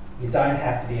 You don't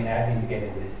have to be an admin to get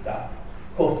into this stuff.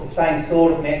 Of course, the same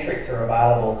sort of metrics are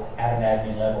available at an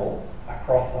admin level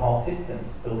across the whole system,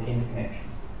 built into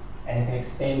connections. And you can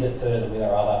extend it further with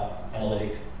our other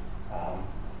analytics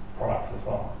products as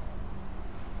well.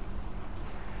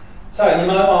 So in the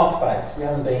mobile space, we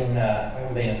haven't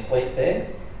been asleep there.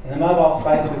 In the mobile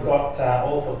space, we've got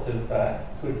all sorts of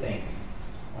good things.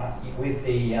 Right? With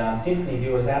the Symphony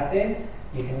viewers out there,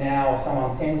 you can now, if someone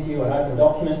sends you an open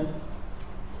document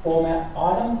format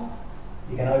item,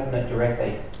 you can open it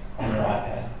directly on your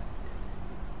iPad.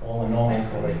 All the normal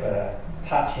sort of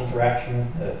touch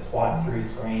interactions to swipe through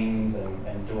screens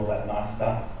and do all that nice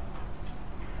stuff.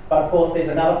 But of course, there's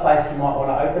another place you might want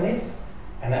to open this,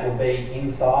 and that will be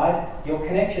inside your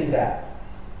Connections app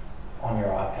on your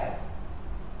iPad.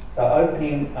 So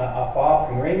opening a file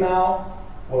from your email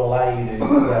will allow you to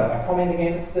put a comment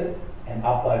against it and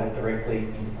upload it directly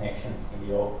into Connections, into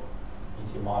your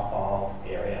My Files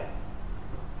area.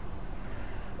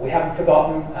 We haven't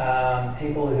forgotten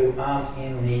people who aren't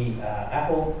in the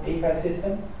Apple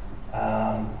ecosystem.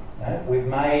 We've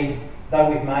made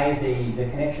the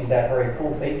Connections app very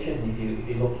full-featured, and if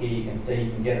you look here, you can see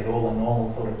you can get it all the normal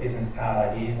sort of business card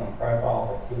ideas on profiles,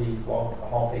 activities, blogs, the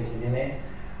whole feature's in there.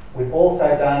 We've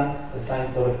also done the same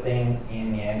sort of thing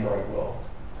in the Android world,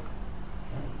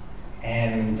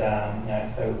 and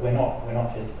so we're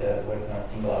not just working on a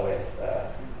single OS.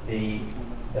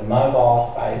 The mobile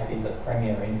space is a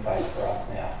premier interface for us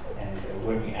now, and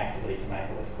we're working actively to make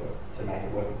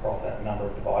it work across that number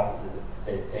of devices, as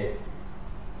Ed said.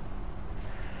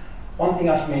 One thing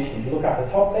I should mention, if you look up the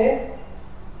top there,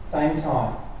 same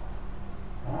time.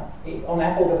 Right? On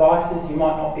Apple devices, you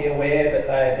might not be aware, but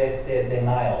they're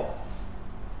mailed.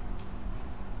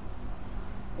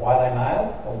 Why are they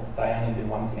mailed? Well, they only do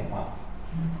one thing at once.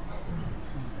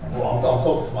 Well, I'm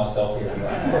talking for myself here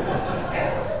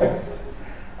anyway.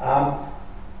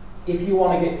 If you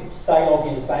want to stay logged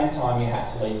in at the same time, you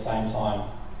have to leave same time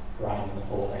running in the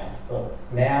foreground. But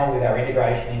now, with our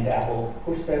integration into Apple's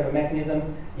push server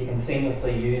mechanism, you can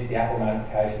seamlessly use the Apple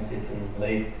notification system. You can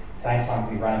leave same time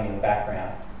to be running in the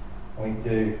background. And we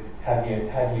do have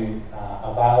you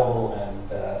available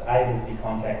and able to be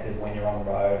contacted when you're on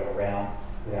the road or around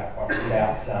without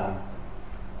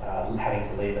having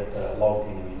to leave it logged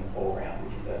in the foreground,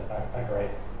 which is a great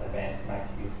advance that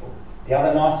makes it useful. The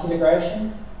other nice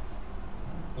integration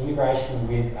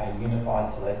with a unified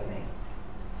telephony.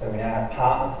 So we now have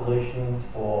partner solutions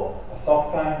for a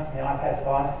soft phone and an iPad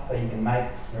device, so you can make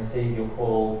and receive your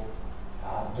calls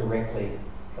directly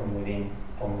from within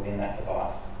that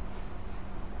device.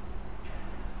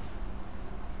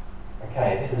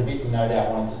 Okay, this is a bit you no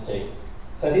doubt wanted to see.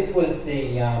 So this was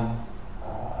the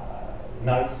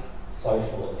Notes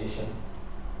Social Edition.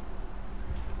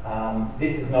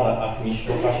 This is not a finished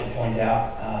book, I should point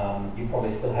out. You probably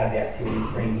still have the activity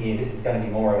screen here. This is going to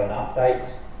be more of an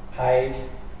updates page,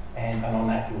 and on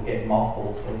that you'll get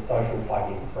multiple sort of social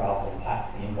plugins rather than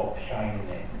perhaps the inbox showing in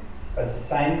there. But it's the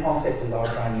same concept as I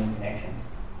was showing you in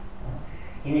Connections.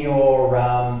 In your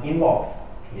inbox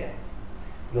here,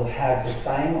 you'll have the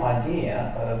same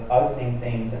idea of opening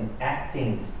things and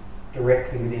acting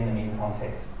directly within them in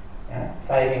context.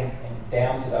 Saving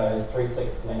down to those 3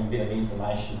 clicks to learn a bit of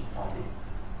information idea.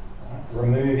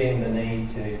 Removing the need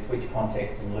to switch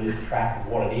context and lose track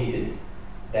of what it is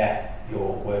that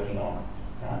you're working on.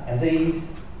 And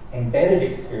these embedded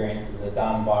experiences are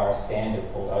done via a standard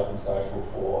called Open Social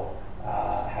for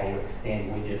how you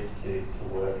extend widgets to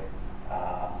work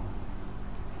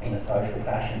in a social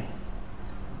fashion.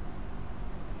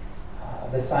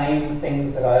 The same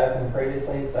things that I opened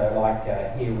previously, so like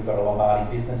here we've got a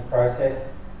Lombardi business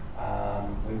process.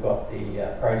 We've got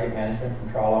the project management from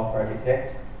TrialLog Project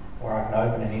Exec, where I can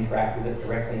open and interact with it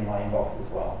directly in my inbox as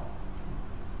well.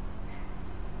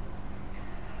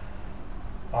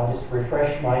 I'll just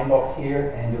refresh my inbox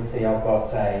here, and you'll see I've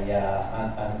got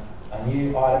a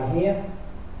new item here.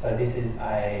 So this is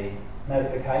a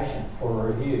notification for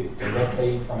a review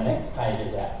directly from an X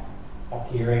Pages app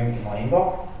appearing in my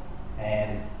inbox,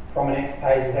 and from an X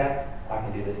Pages app I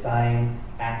can do the same,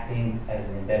 acting as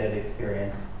an embedded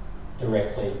experience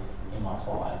directly in my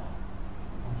client.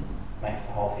 Makes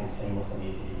the whole thing seamless and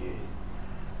easy to use.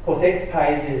 Of course, X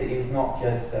Pages is not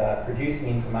just producing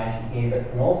information here, but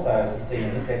can also, as you see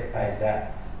in this X Pages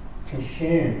app,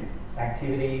 consume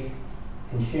activities,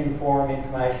 consume forum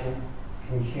information,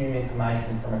 consume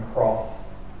information from across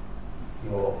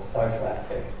your social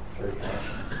aspect through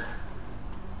connections.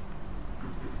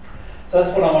 So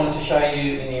that's what I wanted to show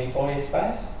you in the employee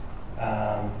space.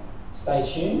 Stay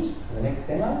tuned for the next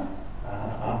demo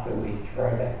after we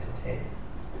throw back to Ted.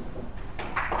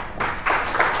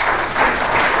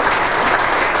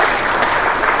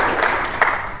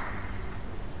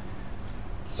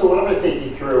 So what I'm going to take you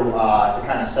through to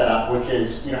kind of set up, which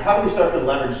is, how do we start to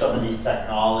leverage some of these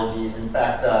technologies? In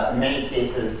fact, in many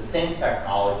cases, the same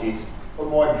technologies, but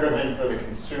more driven for the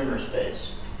consumer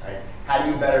space. Right? How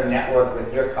do you better network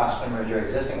with your customers, your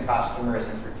existing customers,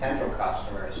 and potential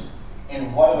customers?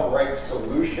 And what are the right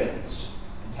solutions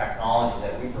and technologies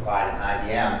that we provide at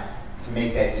IBM to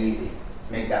make that easy,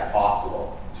 to make that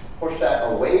possible, to push that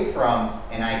away from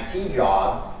an IT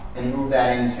job and move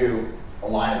that into a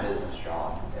line of business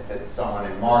job? If it's someone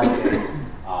in marketing,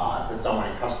 if it's someone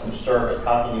in customer service,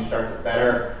 how can you start to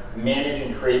better manage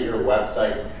and create your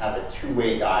website and have a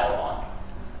two-way dialogue?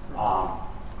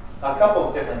 A couple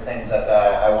of different things that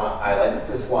I want to highlight. This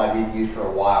is a slide we've used for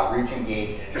a while, reach,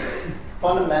 engage, and integrate.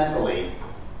 Fundamentally,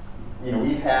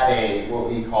 we've had what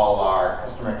we call our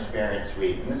customer experience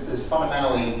suite, and this is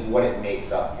fundamentally what it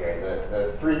makes up here.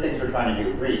 The three things we're trying to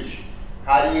do: reach.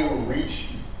 How do you reach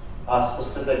a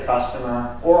specific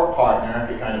customer or a partner if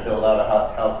you're trying to build out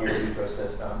a healthier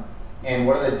ecosystem? And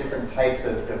what are the different types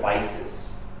of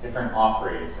devices, different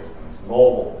operating systems,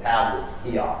 mobile, tablets,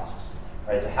 kiosks,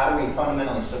 right? So how do we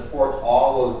fundamentally support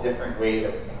all those different ways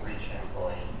that we can reach an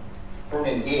employee? From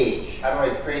engage, how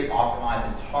do I create, optimize,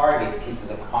 and target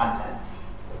pieces of content?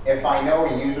 If I know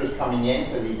a user's coming in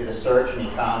because he did a search and he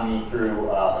found me through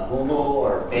Google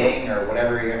or Bing or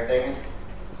whatever your thing is,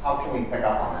 how can we pick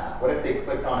up on that? What if they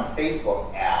clicked on a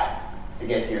Facebook ad to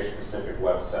get to your specific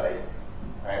website?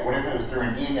 Right? What if it was through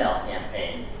an email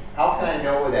campaign? How can I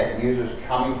know where that user's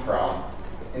coming from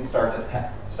and start to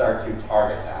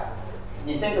target that?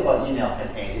 When you think about email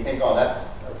campaigns, you think, oh,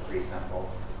 that's pretty simple.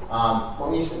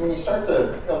 When you start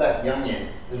to peel that onion,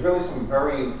 there's really some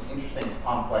very interesting,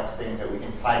 complex things that we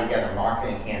can tie together,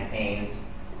 marketing campaigns,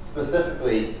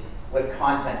 specifically with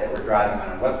content that we're driving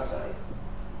on a website.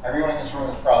 Everyone in this room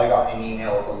has probably gotten an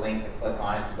email with a link to click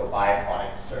on it to go buy a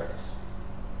product or service.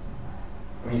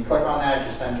 When you click on that, it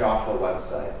just sends you off to a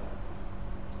website.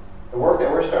 The work that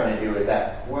we're starting to do is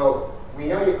that, well, we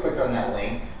know you clicked on that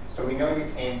link, so we know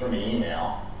you came from an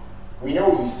email. We know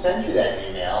we sent you that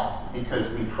email because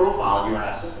we profiled you in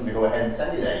our system to go ahead and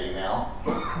send you that email.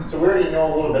 So we already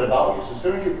know a little bit about you. So as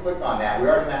soon as you click on that, we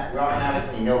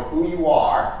automatically know who you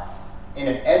are. And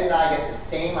if Ed and I get the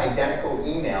same identical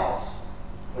emails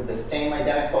with the same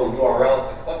identical URLs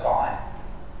to click on,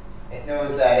 it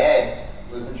knows that Ed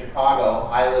lives in Chicago,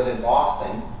 I live in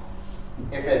Boston.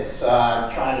 If it's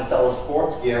trying to sell a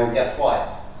sports gear, well, guess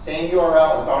what? Same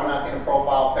URL, it's automatically going to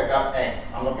profile, pick up, hey,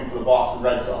 I'm looking for the Boston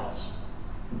Red Sox,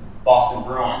 Boston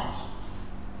Bruins.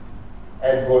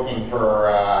 Ed's looking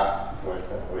for,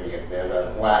 what do you get there,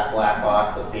 the Black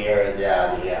Box, the beers,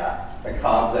 yeah, the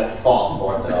Cubs, that's fall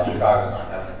sports. Chicago's not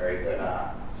having a very good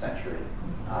century.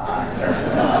 In terms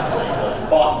of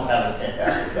Boston's having a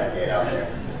fantastic decade out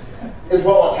there. As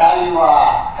well as how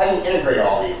do you integrate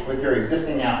all these with your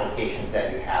existing applications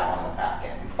that you have on the back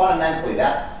end. And fundamentally,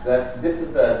 this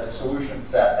is the solution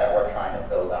set that we're trying to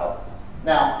build out.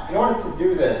 Now, in order to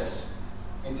do this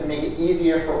and to make it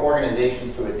easier for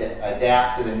organizations to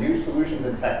adapt to the new solutions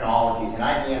and technologies, and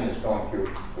IBM is going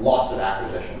through lots of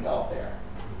acquisitions out there.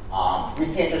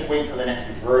 We can't just wait for the next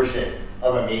version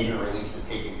of a major release to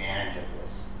take advantage of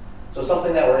this. So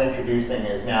something that we're introducing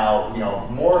is now,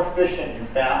 more efficient and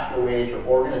faster ways for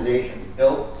organizations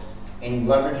built and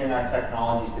leveraging our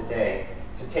technologies today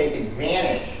to take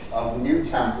advantage of new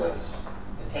templates,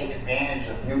 to take advantage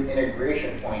of new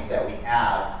integration points that we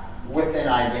have within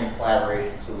IBM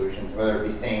collaboration solutions, whether it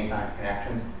be same-time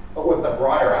connections, but with the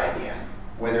broader IBM,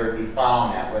 whether it be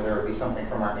FileNet, whether it be something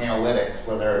from our analytics,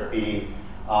 whether it be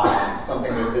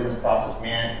something with business process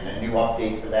management, a new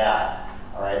update to that.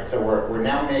 All right, so we're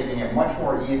now making it much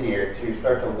more easier to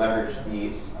start to leverage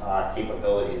these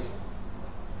capabilities.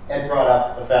 Ed brought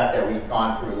up the fact that we've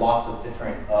gone through lots of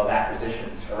different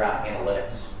acquisitions around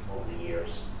analytics over the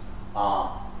years.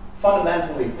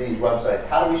 fundamentally for these websites,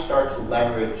 how do we start to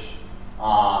leverage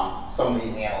some of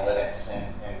these analytics?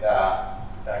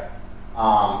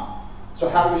 So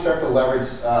how do we start to leverage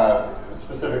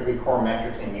specifically core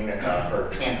metrics in Unica for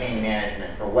campaign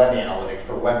management, for web analytics,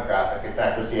 for web traffic? In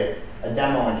fact, we'll see a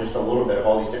demo in just a little bit of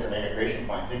all these different integration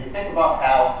points. If you think about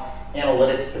how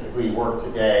analytics typically work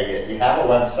today, you have a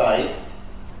website.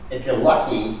 If you're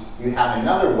lucky, you have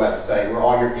another website where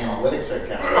all your analytics are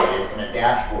generated in a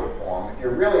dashboard form. If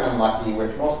you're really unlucky,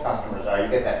 which most customers are, you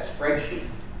get that spreadsheet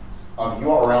of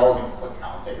URLs and click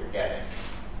counts that you're getting.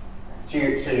 So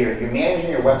you're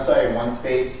managing your website in one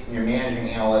space, and you're managing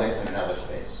analytics in another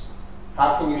space.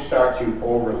 How can you start to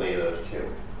overlay those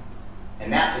two?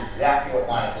 And that's exactly what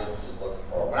line of business is looking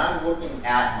for. When I'm looking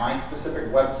at my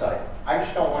specific website, I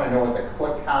just don't want to know what the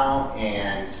click count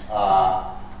and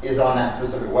is on that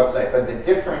specific website, but the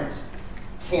different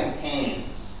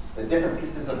campaigns, the different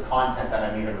pieces of content that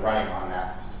I'm even running on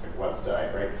that specific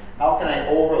website, right? How can I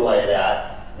overlay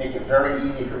that? Make it very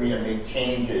easy for me to make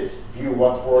changes, view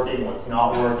what's working, what's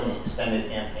not working,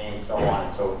 extended campaigns, so on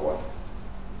and so forth.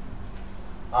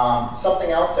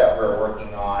 Something else that we're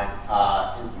working on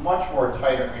is much more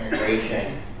tighter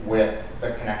integration with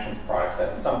the Connections product set,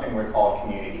 and something we call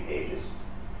community pages,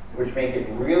 which make it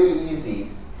really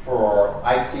easy for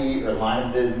IT or line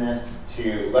of business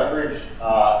to leverage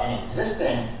an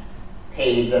existing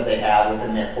page that they have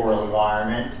within their portal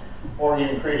environment, or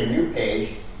even create a new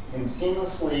page and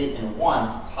seamlessly and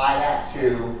once tie that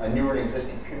to a new and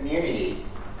existing community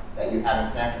that you have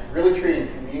in Connections, really treating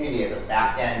community as a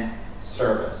back-end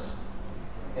service.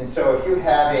 And so if you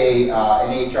have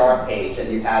an HR page that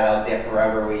you've had out there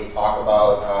forever where you talk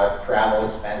about travel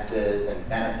expenses and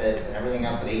benefits and everything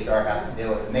else that HR has to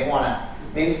deal with, and they want to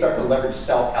maybe start to leverage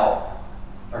self-help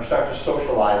or start to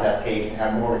socialize that page and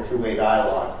have more of a two-way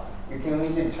dialogue, you can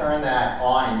easily turn that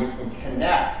on and you can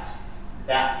connect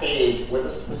that page with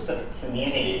a specific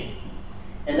community.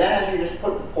 And then as you just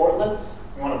put the portlets,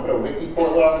 you want to put a wiki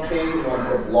portlet on the page, you want to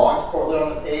put a blogs portlet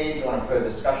on the page, you want to put a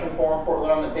discussion forum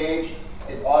portlet on the page,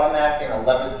 it's automatic and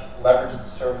leverage the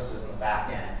services in the back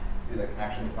end through the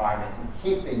Connection environment and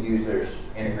keep the users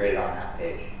integrated on that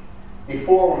page.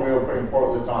 Before, when we were putting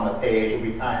portlets on the page,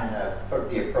 we kind of took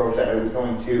the approach that it was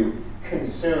going to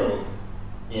consume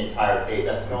the entire page.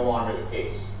 That's no longer the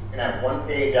case. You can have one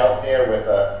page out there with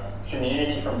a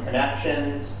community from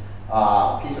Connections,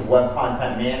 a piece of web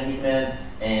content management,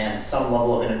 and some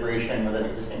level of integration with an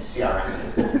existing CRM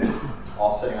system,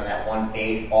 all sitting on that one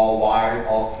page, all wired,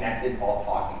 all connected, all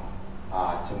talking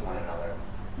to one another.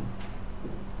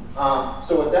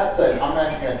 So with that said, I'm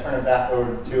actually going to turn it back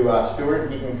over to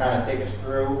Stuart. He can kind of take us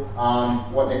through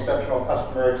what an exceptional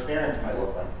customer experience might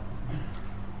look like.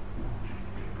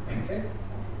 Thanks, Ted.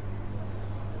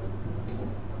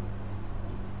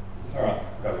 All right,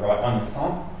 got the right one this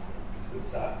time. It's a good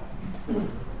start.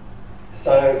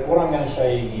 So what I'm going to show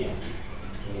you here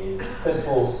is, first of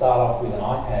all, start off with an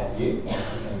iPad view, as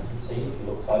you can see if you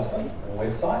look closely on the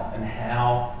website, and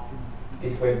how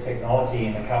this web technology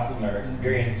in the customer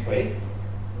experience suite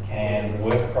can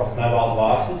work across mobile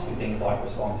devices with things like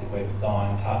responsive web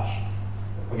design, touch.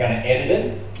 We're going to edit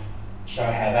it, show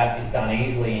how that is done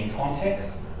easily in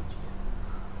context,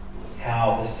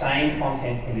 how the same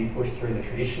content can be pushed through the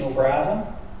traditional browser,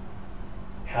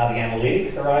 how the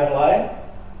analytics are overlaid,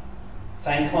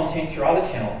 same content through other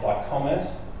channels like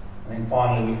commerce, and then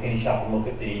finally we finish up and look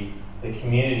at the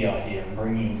community idea and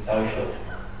bringing social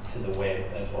to the web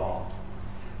as well.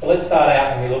 So let's start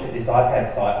out when we look at this iPad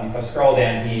site, and if I scroll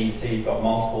down here, you see you've got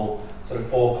multiple sort of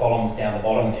 4 columns down the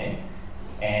bottom there,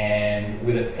 and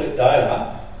with it flipped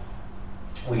over,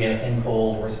 we get a thing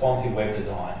called responsive web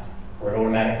design, where it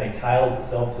automatically tailors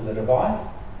itself to the device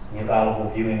and the available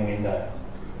viewing window.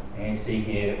 And you see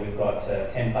here that we've got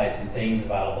templates and themes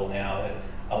available now that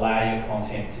allow your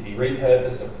content to be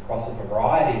repurposed across a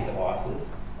variety of devices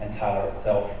and tailor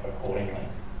itself accordingly.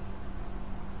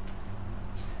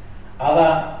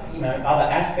 Other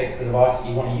aspects of the device that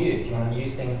you want to use. You want to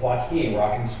use things like here, where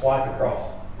I can swipe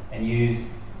across and use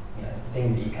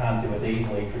things that you can't do as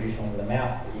easily traditionally with a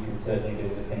mouse, but you can certainly do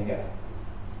with a finger.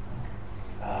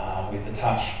 With the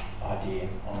touch idea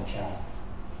on the channel.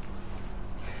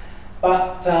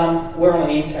 But we're on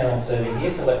an internal server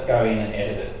here, so let's go in and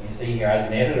edit it. You see here, as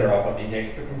an editor, I've got these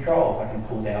extra controls I can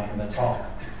pull down from the top.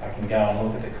 I can go and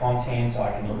look at the content,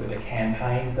 I can look at the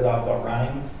campaigns that I've got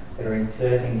running that are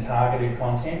inserting targeted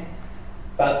content.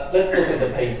 But let's look at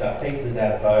the pizza. Pizza's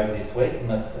out of vogue this week,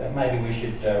 and maybe we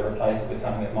should replace it with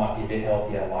something that might be a bit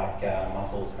healthier, like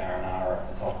mussels marinara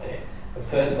at the top there. But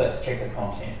first, let's check the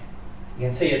content. You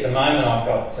can see at the moment I've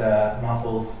got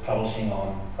mussels publishing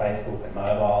on Facebook and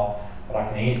mobile. but I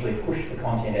can easily push the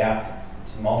content out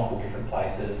to multiple different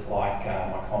places, like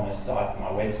my commerce site, my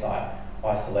website,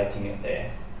 by selecting it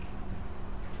there.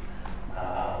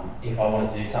 If I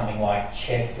wanted to do something like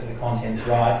check that the content's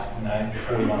right,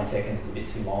 41 seconds is a bit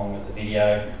too long as a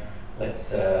video. Let's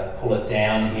pull it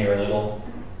down here a little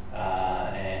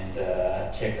and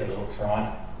check that it looks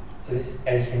right. So this,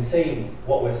 as you can see,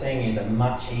 what we're seeing is a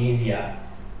much easier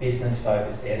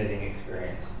business-focused editing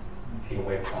experience for your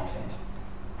web content.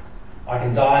 I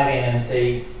can dive in and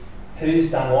see who's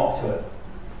done what to it,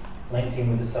 linked in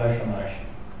with the social motion.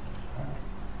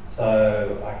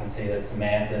 So I can see that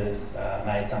Samantha's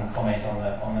made some comment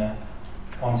on the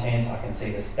content. I can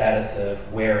see the status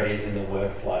of where it is in the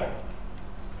workflow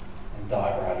and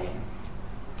dive right in.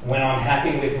 When I'm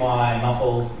happy with my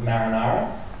mussels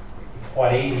marinara, it's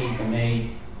quite easy for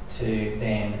me to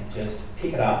then just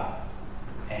pick it up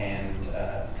and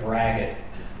drag it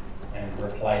and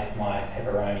replace my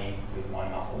pepperoni with my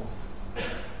mussels.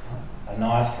 A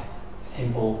nice,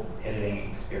 simple editing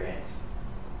experience.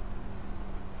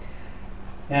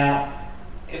 Now,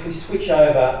 if we switch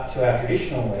over to our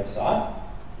traditional website,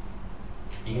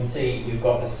 you can see we've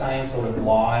got the same sort of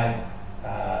live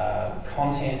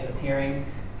content appearing.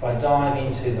 If I dive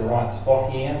into the right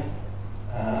spot here,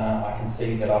 I can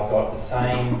see that I've got the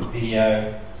same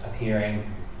video appearing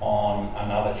on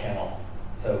another channel.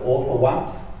 So all for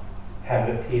once, have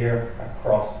it appear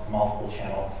across multiple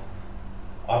channels.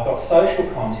 I've got social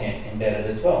content embedded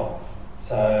as well.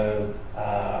 So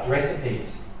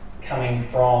recipes coming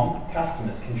from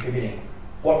customers contributing,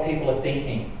 what people are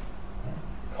thinking,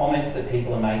 comments that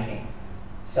people are making.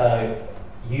 So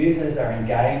users are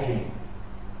engaging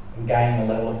and gaining a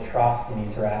level of trust and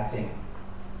interacting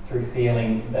through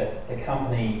feeling that the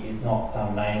company is not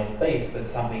some nameless beast, but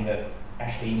something that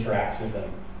actually interacts with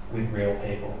them, with real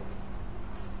people.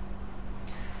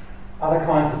 Other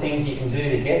kinds of things you can do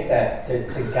to get that,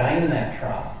 to gain that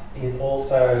trust, is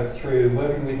also through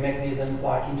working with mechanisms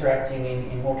like interacting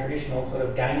in more traditional sort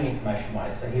of gaining information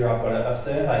ways. So here I've got a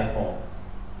survey form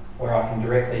where I can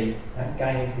directly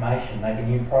gain information, maybe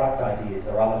new product ideas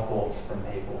or other thoughts from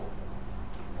people.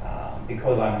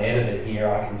 Because I'm an editor here,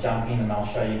 I can jump in and I'll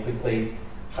show you quickly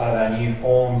part of our new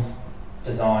forms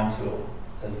design tool.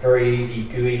 So it's a very easy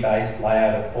GUI-based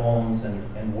layout of forms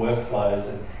and workflows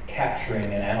and capturing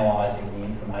and analysing the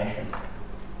information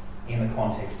in the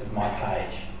context of my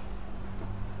page.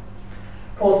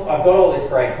 Of course, I've got all this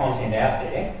great content out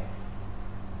there.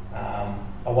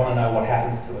 I want to know what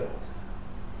happens to it.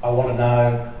 I want to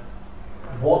know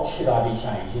what should I be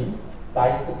changing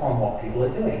based upon what people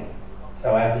are doing.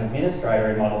 So as an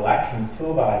administrator in my little actions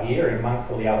toolbar here,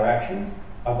 amongst all the other actions,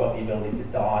 I've got the ability to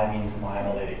dive into my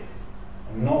analytics.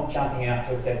 I'm not jumping out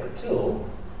to a separate tool,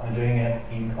 I'm doing it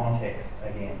in context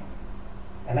again.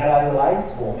 And that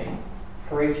overlays for me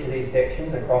for each of these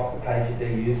sections across the pages they're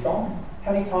used on.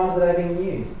 How many times are they being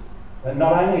used? But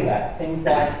not only that, things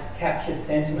like captured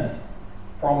sentiment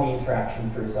from the interaction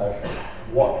through social,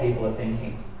 what people are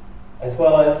thinking, as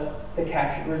well as the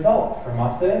captured results from my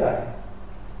surveys.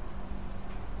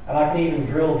 And I can even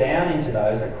drill down into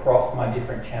those across my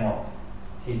different channels.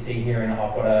 So you see here, and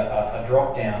I've got a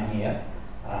drop down here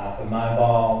for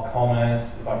mobile,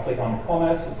 commerce. If I flick onto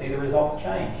commerce, you'll see the results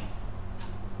change.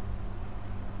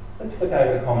 Let's flick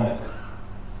over to commerce.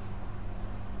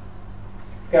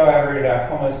 Go over to our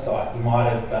commerce site. You might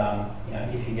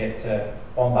have, if you get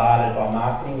bombarded by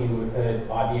marketing, you would have heard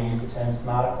IBM use the term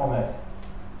smarter commerce.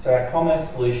 So our commerce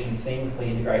solution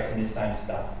seamlessly integrates in this same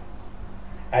stuff.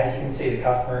 As you can see, the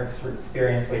customer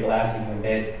experience suite allows you to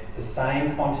embed the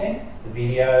same content, the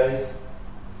videos,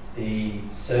 the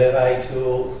survey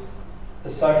tools, the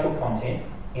social content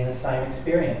in the same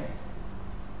experience.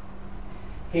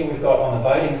 Here we've got on the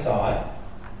voting side,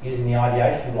 using the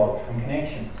ideation blocks from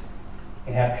Connections.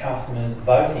 You can have customers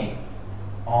voting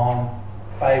on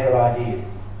favourite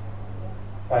ideas,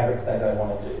 favourites that they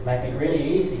want to do. Making it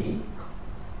really easy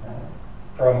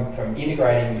from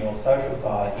integrating your social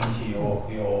side into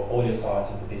all your sides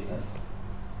of the business.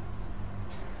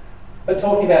 But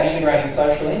talking about integrating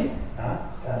socially,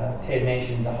 Ted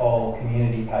mentioned the whole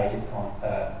community pages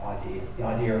idea, the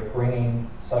idea of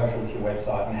bringing social to your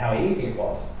website and how easy it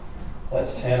was.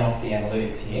 Let's turn off the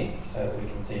analytics here so that we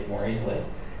can see it more easily.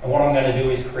 And what I'm going to do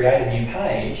is create a new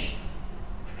page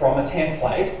from a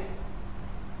template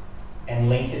and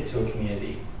link it to a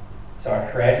community. So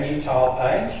I create a new tile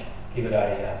page, give it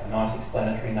a nice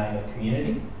explanatory name of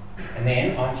community, and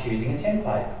then I'm choosing a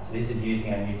template. So this is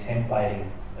using a new templating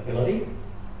ability,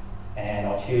 and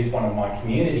I'll choose one of my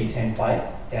community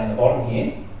templates down the bottom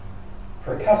here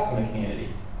for a customer community.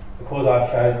 Because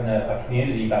I've chosen a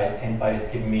community-based template, it's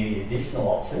given me the additional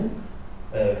option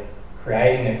of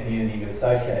creating a community to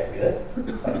associate with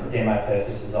it, but for demo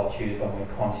purposes I'll choose one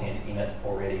with content in it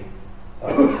already. So I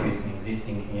can choose an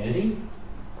existing community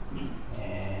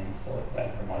and select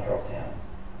that from my drop-down.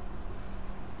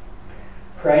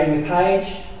 Creating the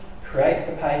page, creates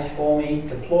the page for me,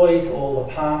 deploys all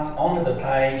the parts onto the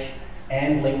page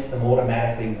and links them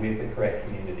automatically with the correct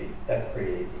community. That's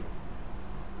pretty easy.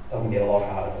 Doesn't get a lot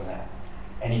harder than that.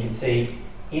 And you can see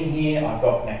in here I've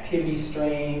got an activity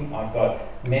stream, I've got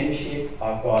membership,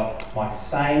 I've got my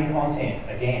same content,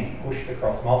 again, pushed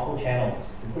across multiple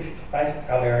channels, and push it to Facebook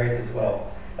other areas as well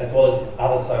as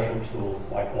other social tools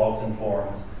like blogs and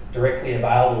forums, directly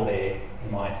available there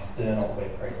in my external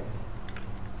web presence.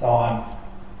 So I'm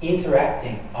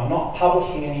interacting. I'm not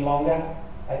publishing any longer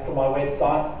for my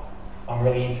website. I'm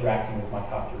really interacting with my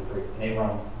customer group, and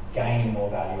everyone's gaining more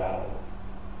value out of it.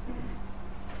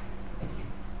 Thank you.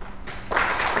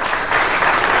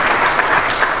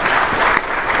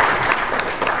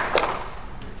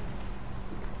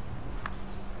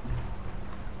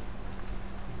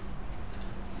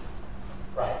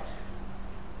 Right.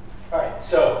 All right.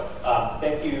 So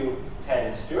thank you, Ted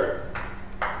and Stuart.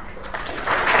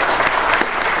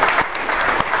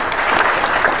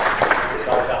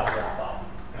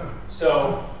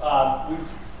 So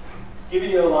we've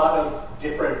given you a lot of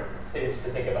different things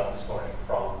to think about this morning,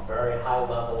 from very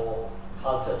high-level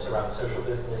concepts around social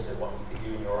business and what you can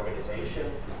do in your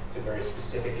organization, to very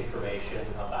specific information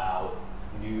about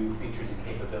new features and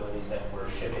capabilities that we're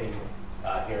shipping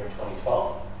here in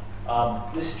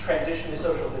 2012. This transition to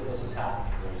social business is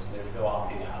happening. There's no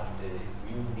opting out.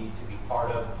 You need to be part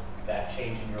of that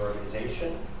change in your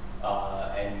organization,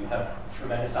 and you have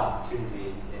tremendous opportunity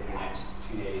in the next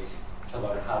 2 days to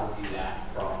learn how to do that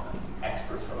from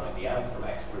experts from IBM, from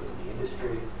experts in the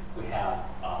industry. We have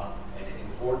an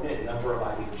inordinate number of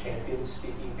IBM champions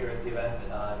speaking here at the event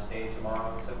today and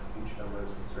tomorrow, so huge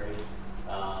numbers, it's great.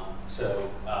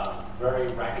 Very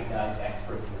recognized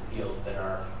experts in the field that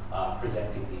are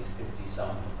presenting these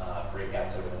 50-some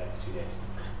breakouts over the next 2 days.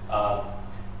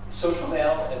 Social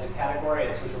mail as a category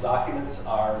and social documents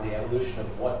are the evolution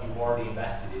of what you've already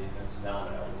invested in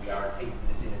Phenomena. We are taking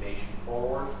this innovation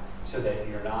forward so that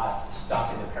you're not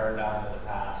stuck in the paradigm of the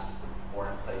past or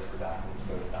in a place where documents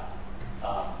go to die.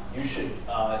 You should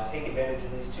take advantage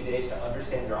of these 2 days to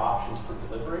understand your options for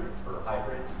delivery, for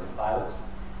hybrids, for clouds,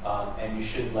 and you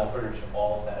should leverage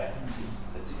all of that expertise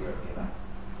that's here at the event.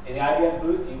 In the IBM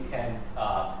booth, you can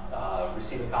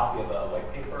receive a copy of a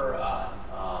white paper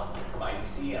from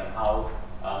IDC on how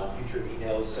the future of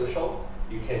email is social.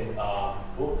 You can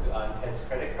book on Ted's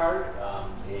credit card a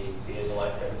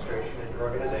day-in-the-life demonstration in your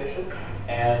organization,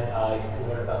 and you can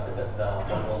learn about the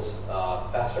bundles,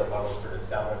 fast start bundles for its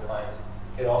dominant clients.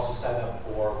 You can also sign up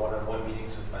for one-on-one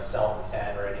meetings with myself or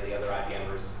Ted or any of the other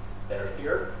IBMers that are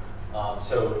here.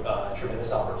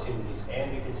 Tremendous opportunities,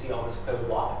 and you can see all this code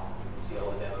live. You can see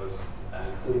all the demos,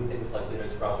 including things like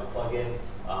Linux browser plugin,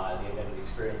 the embedded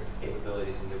experiences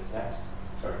capabilities in What's Next,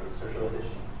 starting with Social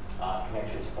Edition.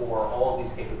 Connections for all of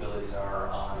these capabilities are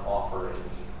on offer in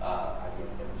the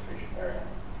IBM demonstration area.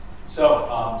 So,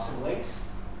 some links.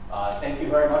 Thank you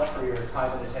very much for your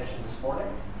time and attention this morning.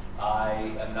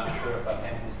 I am not sure if I'm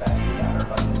handing this back to you now or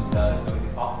if I'm just going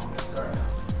to coffee. Sorry.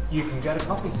 You can go to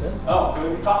coffee, sir. Oh,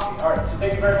 go to coffee. All right, so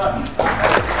thank you very much.